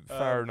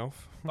 Fair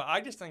enough. But I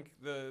just think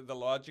the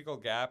logical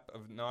gap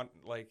of not,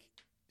 like...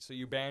 So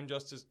you ban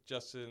Justice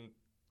just in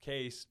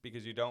case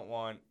because you don't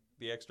want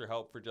the extra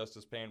help for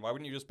Justice Payne. Why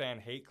wouldn't you just ban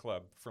Hate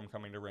Club from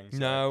coming to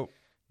ringside?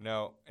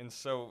 No, and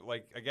so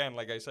like again,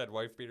 like I said,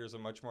 Wife Beater's a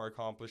much more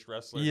accomplished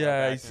wrestler.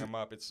 Yeah, backing him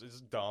up. It's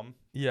dumb,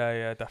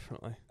 Yeah,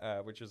 definitely.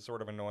 which is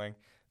sort of annoying.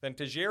 Then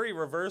Tajiri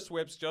reverse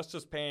whips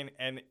Justice Pain,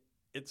 and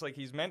it's like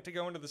he's meant to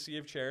go into the sea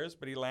of chairs,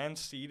 but he lands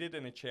seated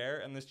in a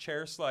chair, and this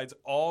chair slides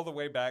all the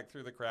way back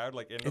through the crowd,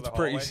 like into It's the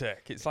hallway. pretty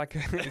sick. It's like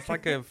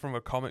a from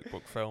a comic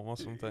book film or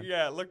something.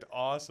 Yeah, it looked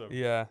awesome.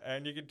 Yeah.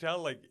 And you can tell,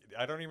 like,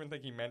 I don't even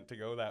think he meant to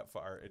go that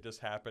far. It just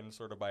happened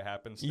sort of by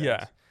happenstance.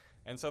 Yeah.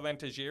 And so then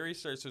Tajiri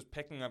starts just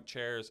picking up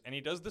chairs, and he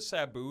does the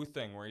Sabu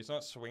thing where he's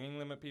not swinging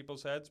them at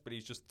people's heads, but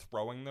he's just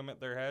throwing them at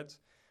their heads,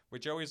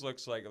 which always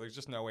looks like there's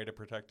just no way to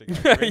protect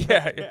against it.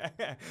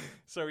 Yeah.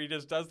 So he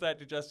just does that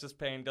to Justice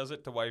Pain, does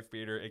it to Wife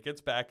Beater. It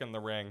gets back in the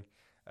ring.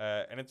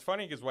 And it's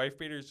funny because Wife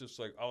Beater's just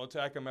like, I'll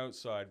attack him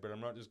outside, but I'm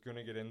not just going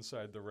to get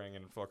inside the ring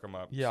and fuck him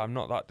up. Yeah, So I'm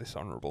not that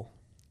dishonorable.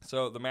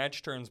 So the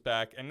match turns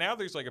back, and now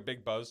there's like a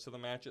big buzz to the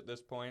match at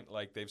this point.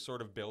 Like they've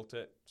sort of built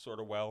it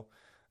sort of well.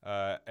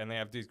 And they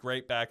have these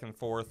great back and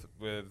forth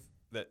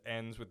that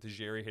ends with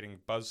Tajiri hitting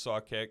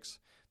buzzsaw kicks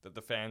that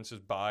the fans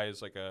just buy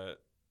as like a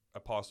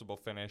possible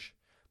finish.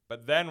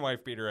 But then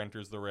Wife Beater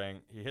enters the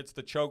ring. He hits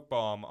the choke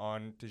bomb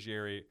on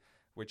Tajiri,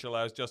 which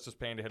allows Justice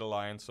Pain to hit a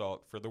lion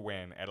salt for the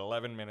win at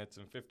 11 minutes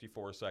and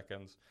 54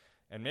 seconds.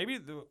 And maybe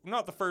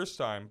not the first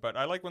time, but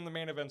I like when the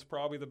main event's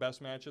probably the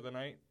best match of the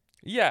night.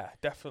 Yeah,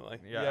 definitely.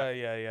 Yeah.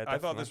 Yeah. I thought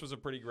Definitely. this was a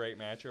pretty great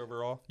match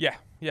overall.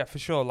 Yeah, for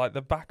sure. Like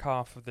the back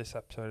half of this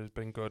episode has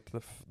been good.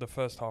 The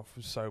first half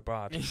was so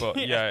bad,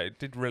 but yeah, it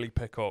did really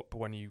pick up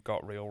when you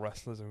got real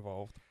wrestlers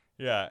involved.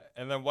 Yeah,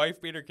 and then Wife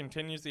Beater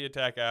continues the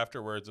attack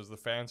afterwards as the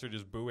fans are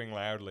just booing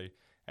loudly.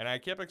 And I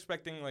kept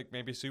expecting like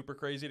maybe Super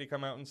Crazy to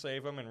come out and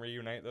save him and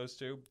reunite those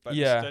two. But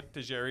instead,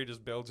 Tajiri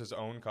just builds his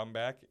own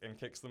comeback and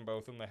kicks them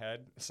both in the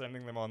head,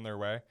 sending them on their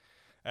way.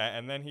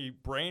 And then he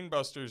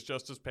brainbusters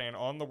Justice Pain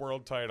on the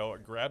world title,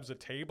 grabs a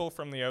table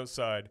from the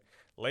outside,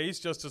 lays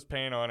Justice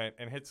Pain on it,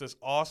 and hits this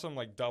awesome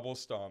like double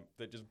stomp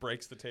that just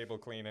breaks the table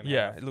clean in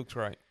half. It looks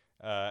right.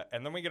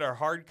 And then we get our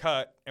hard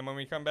cut, and when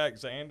we come back,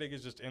 Zandig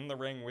is just in the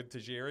ring with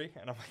Tajiri,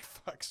 and I'm like,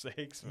 fuck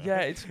sakes, man. Yeah,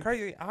 it's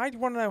crazy. I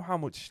want to know how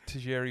much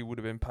Tajiri would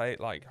have been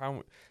paid. Like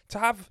to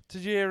have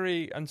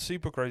Tajiri and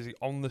Super Crazy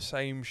on the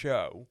same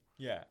show.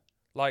 Yeah.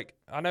 Like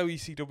I know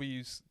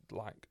ECW's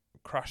like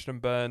crashed and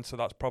burned, so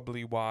that's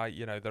probably why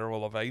they're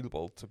all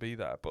available to be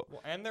there. But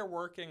well, and they're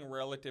working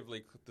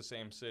relatively the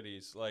same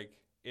cities. Like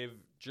if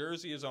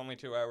Jersey is only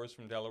 2 hours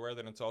from Delaware,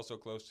 then it's also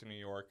close to New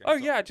York.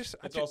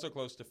 It's also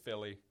close to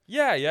Philly.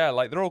 Yeah,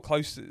 like they're all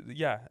close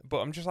to, but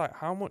I'm just like,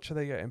 how much are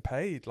they getting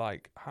paid?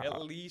 Like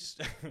at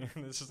least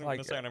this isn't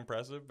gonna sound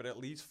impressive, but at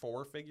least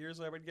 4 figures,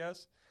 I would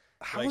guess.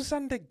 How's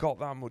Zandig got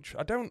that much?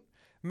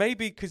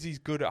 Maybe because he's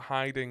good at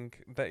hiding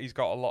that he's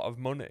got a lot of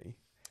money.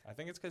 I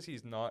think it's because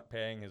he's not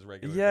paying his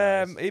regular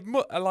guys.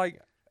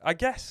 I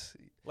guess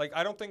like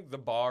I don't think the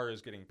bar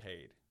is getting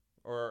paid.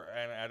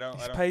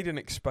 He's paid in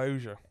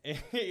exposure.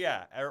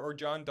 Yeah, or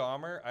John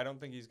Dahmer. I don't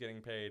think he's getting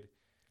paid.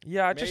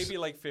 Yeah, maybe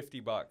like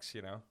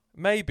 $50.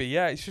 Maybe,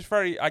 yeah. It's just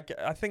very. I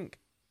think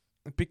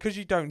because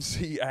you don't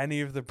see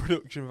any of the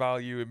production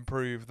value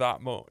improve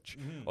that much.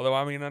 Mm-hmm. Although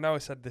I know I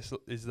said this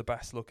is the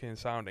best looking and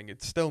sounding.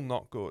 It's still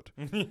not good.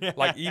 Yeah.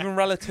 Like even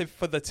relative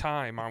for the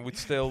time, I would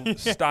still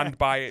stand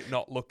by it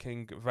not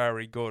looking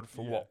very good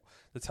for what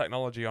the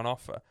technology on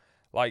offer.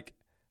 Like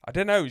I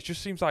don't know. It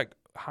just seems like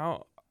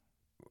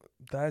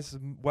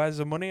where's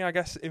the money? I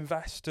guess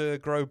invest to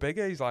grow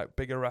bigger. He's like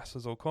bigger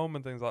wrestlers will come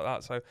and things like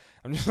that. So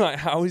I'm just like,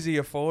 how is he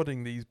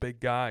affording these big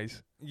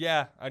guys?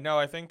 Yeah, I know.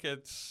 I think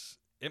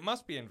it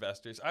must be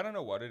investors. I don't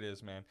know what it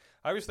is, man.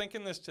 I was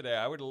thinking this today.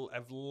 I would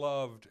have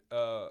loved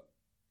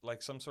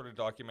like some sort of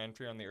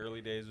documentary on the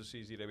early days of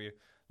CZW.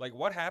 Like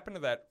what happened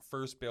to that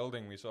first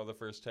building we saw the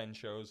first 10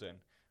 shows in?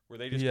 Were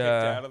they just kicked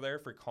out of there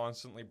for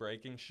constantly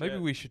breaking shit? Maybe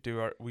we should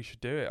do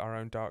it our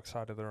own Dark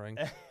Side of the Ring.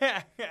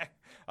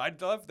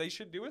 They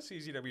should do a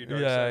CZW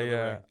Dark Side of the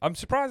Ring. I'm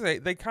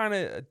surprised they kind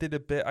of did a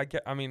bit.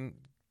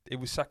 It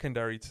was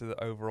secondary to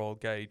the overall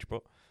gauge,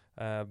 but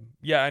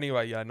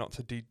anyway, not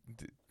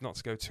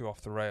to go too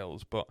off the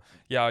rails, but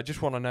I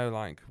just want to know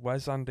like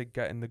where's Zandig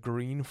getting the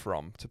green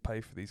from to pay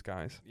for these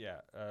guys?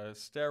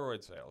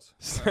 Steroid sales.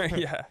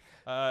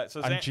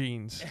 And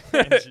jeans.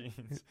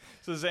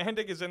 So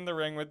Zandig is in the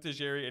ring with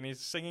Tajiri, and he's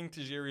singing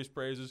Tajiri's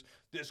praises.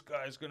 This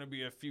guy's going to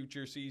be a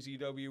future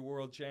CZW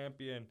world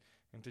champion.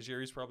 And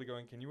Tajiri's probably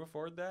going, can you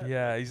afford that?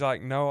 Yeah, he's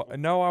like, no,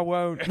 I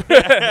won't.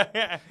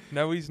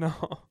 No, he's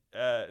not.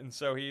 And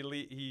so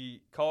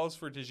he calls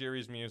for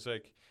Tajiri's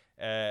music,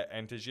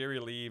 and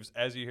Tajiri leaves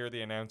as you hear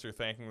the announcer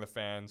thanking the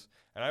fans.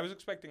 And I was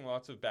expecting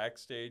lots of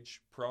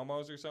backstage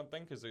promos or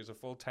something because there's a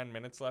full 10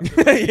 minutes left.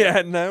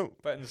 No.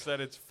 But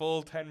instead it's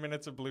full 10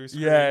 minutes of blue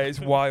screen. Yeah,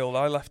 it's wild.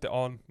 I left it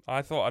on.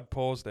 I thut I'd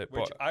paused it.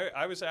 Which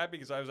I was happy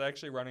because I was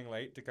actually running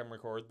late to come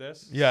record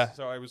this. Yeah.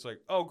 So I was like,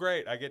 oh,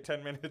 great. I get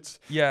 10 minutes.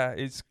 Yeah,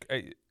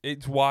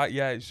 it's white.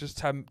 Yeah, it's just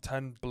 10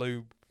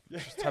 blue,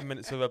 just 10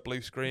 minutes of a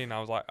blue screen. I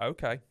was like,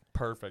 okay.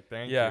 Perfect.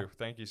 Thank you.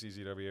 Thank you,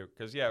 CZW.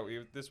 Because,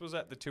 this was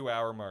at the 2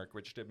 hour mark,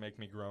 which did make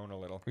me groan a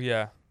little.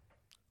 Yeah.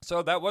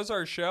 So that was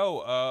our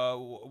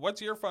show.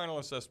 What's your final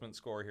assessment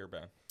score here,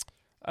 Ben?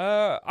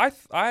 I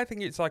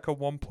think it's like a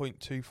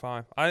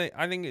 1.25.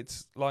 I think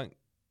it's like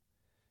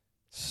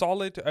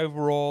solid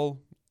overall.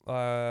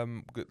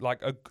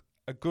 Like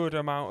a good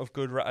amount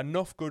of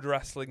enough good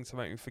wrestling to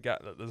make me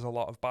forget that there's a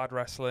lot of bad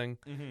wrestling.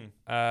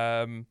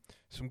 Mm-hmm.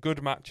 Some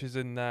good matches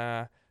in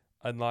there,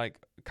 and like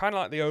kind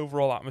of like the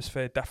overall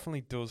atmosphere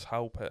definitely does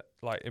help it,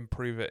 like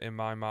improve it in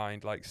my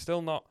mind. Like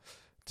still not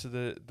to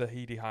the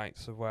heady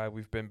heights of where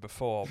we've been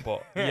before,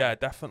 but yeah,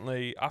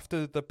 definitely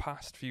after the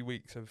past few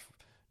weeks of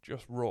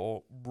just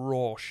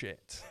raw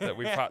shit that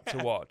we've had to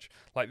watch,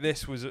 like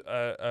this was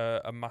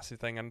a massive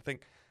thing, and I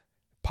think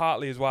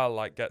partly as well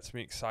like gets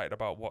me excited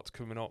about what's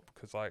coming up,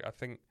 because like I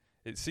think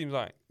it seems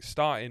like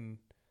starting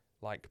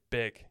like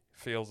big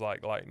feels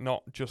like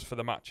not just for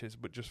the matches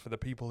but just for the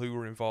people who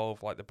were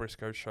involved, like the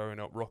Briscoes showing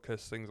up,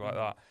 Ruckus, things like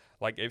that.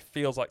 Like it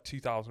feels like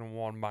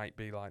 2001 might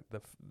be like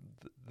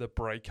the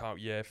breakout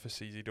year for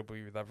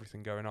CZW with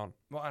everything going on.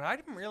 Well, and I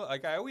didn't realize,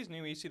 like I always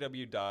knew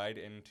ECW died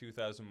in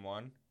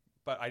 2001,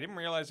 but I didn't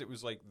realize it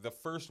was like the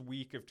first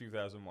week of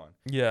 2001.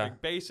 Yeah.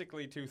 Like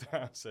basically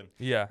 2000.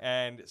 Yeah.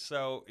 And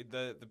so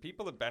the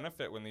people that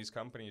benefit when these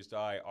companies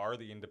die are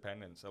the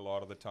independents a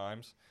lot of the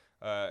times.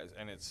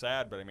 And it's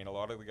sad, but I mean, a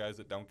lot of the guys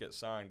that don't get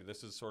signed,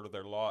 this is sort of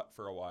their lot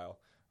for a while,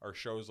 are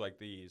shows like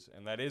these.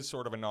 And that is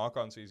sort of a knock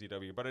on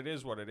CZW, but it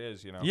is what it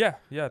is, you know? Yeah,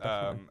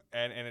 definitely.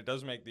 And it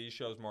does make these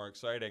shows more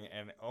exciting,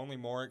 and only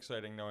more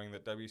exciting knowing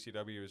that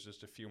WCW is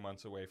just a few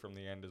months away from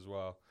the end as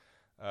well.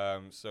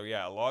 So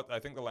yeah, I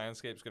think the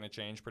landscape's going to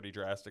change pretty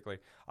drastically.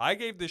 I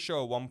gave this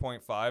show a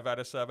 1.5 out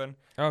of 7.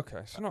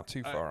 Okay, so not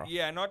too far off.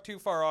 Yeah, not too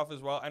far off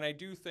as well. And I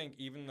do think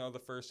even though the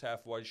first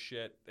half was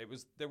shit,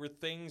 there were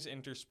things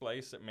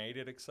interspliced that made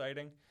it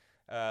exciting.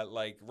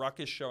 Like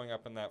Ruckus showing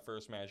up in that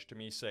first match to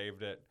me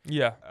saved it.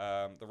 Yeah.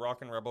 The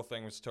Rock and Rebel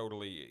thing was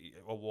totally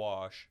a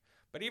wash.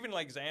 But even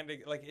like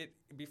Zandig, like it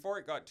before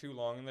it got too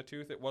long in the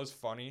tooth, it was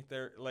funny.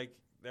 There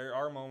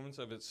are moments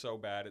of it's so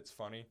bad it's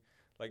funny.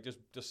 Like just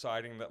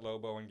deciding that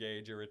Lobo and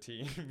Gage are a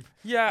team.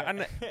 Yeah,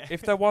 and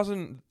if there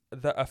wasn't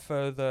a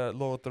further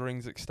Lord of the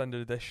Rings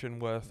extended edition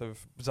worth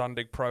of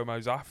Zandig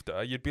promos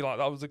after, you'd be like,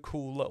 that was a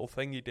cool little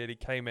thing he did. He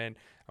came in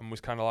and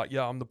was kind of like,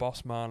 yeah, I'm the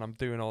boss man, I'm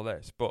doing all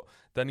this. But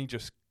then he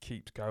just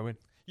keeps going.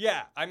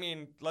 Yeah, I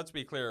mean, let's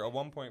be clear. A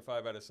 1.5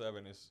 out of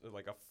 7 is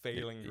like a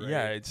failing grade.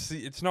 Yeah,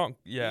 it's not.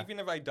 Yeah, even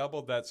if I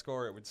doubled that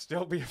score, it would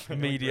still be a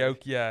mediocre.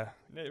 Grade. Yeah,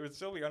 it would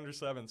still be under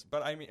 7s.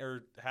 But I mean,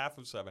 or half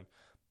of 7.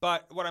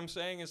 But what I'm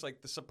saying is,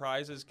 like, the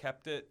surprises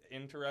kept it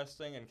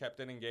interesting and kept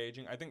it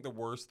engaging. I think the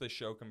worst this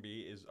show can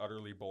be is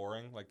utterly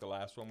boring, like the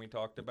last one we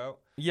talked about.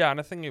 Yeah, and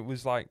I think it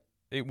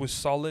was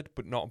solid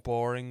but not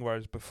boring,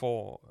 whereas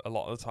before, a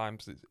lot of the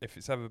times, if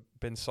it's ever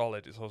been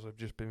solid, it's also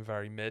just been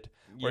very mid.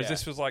 Whereas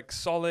this was, like,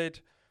 solid,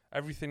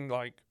 everything,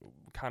 like,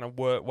 kind of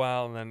worked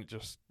well, and then it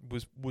just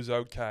was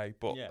okay,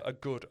 but a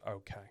good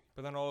okay.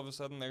 But then all of a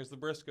sudden there's the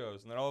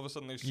Briscoes, and then all of a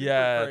sudden there's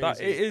super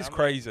crazy. It is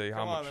crazy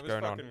how much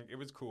going on. It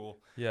was cool.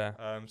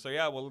 Yeah. So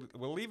yeah,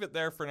 we'll leave it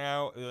there for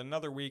now.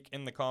 Another week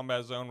in the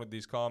Combat Zone with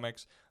these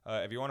comics.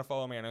 If you want to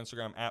follow me on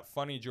Instagram,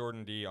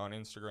 @FunnyJordanD on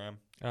Instagram.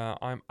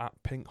 I'm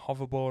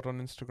 @PinkHoverboard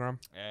on Instagram.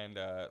 And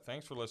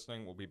thanks for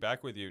listening. We'll be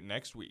back with you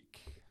next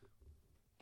week.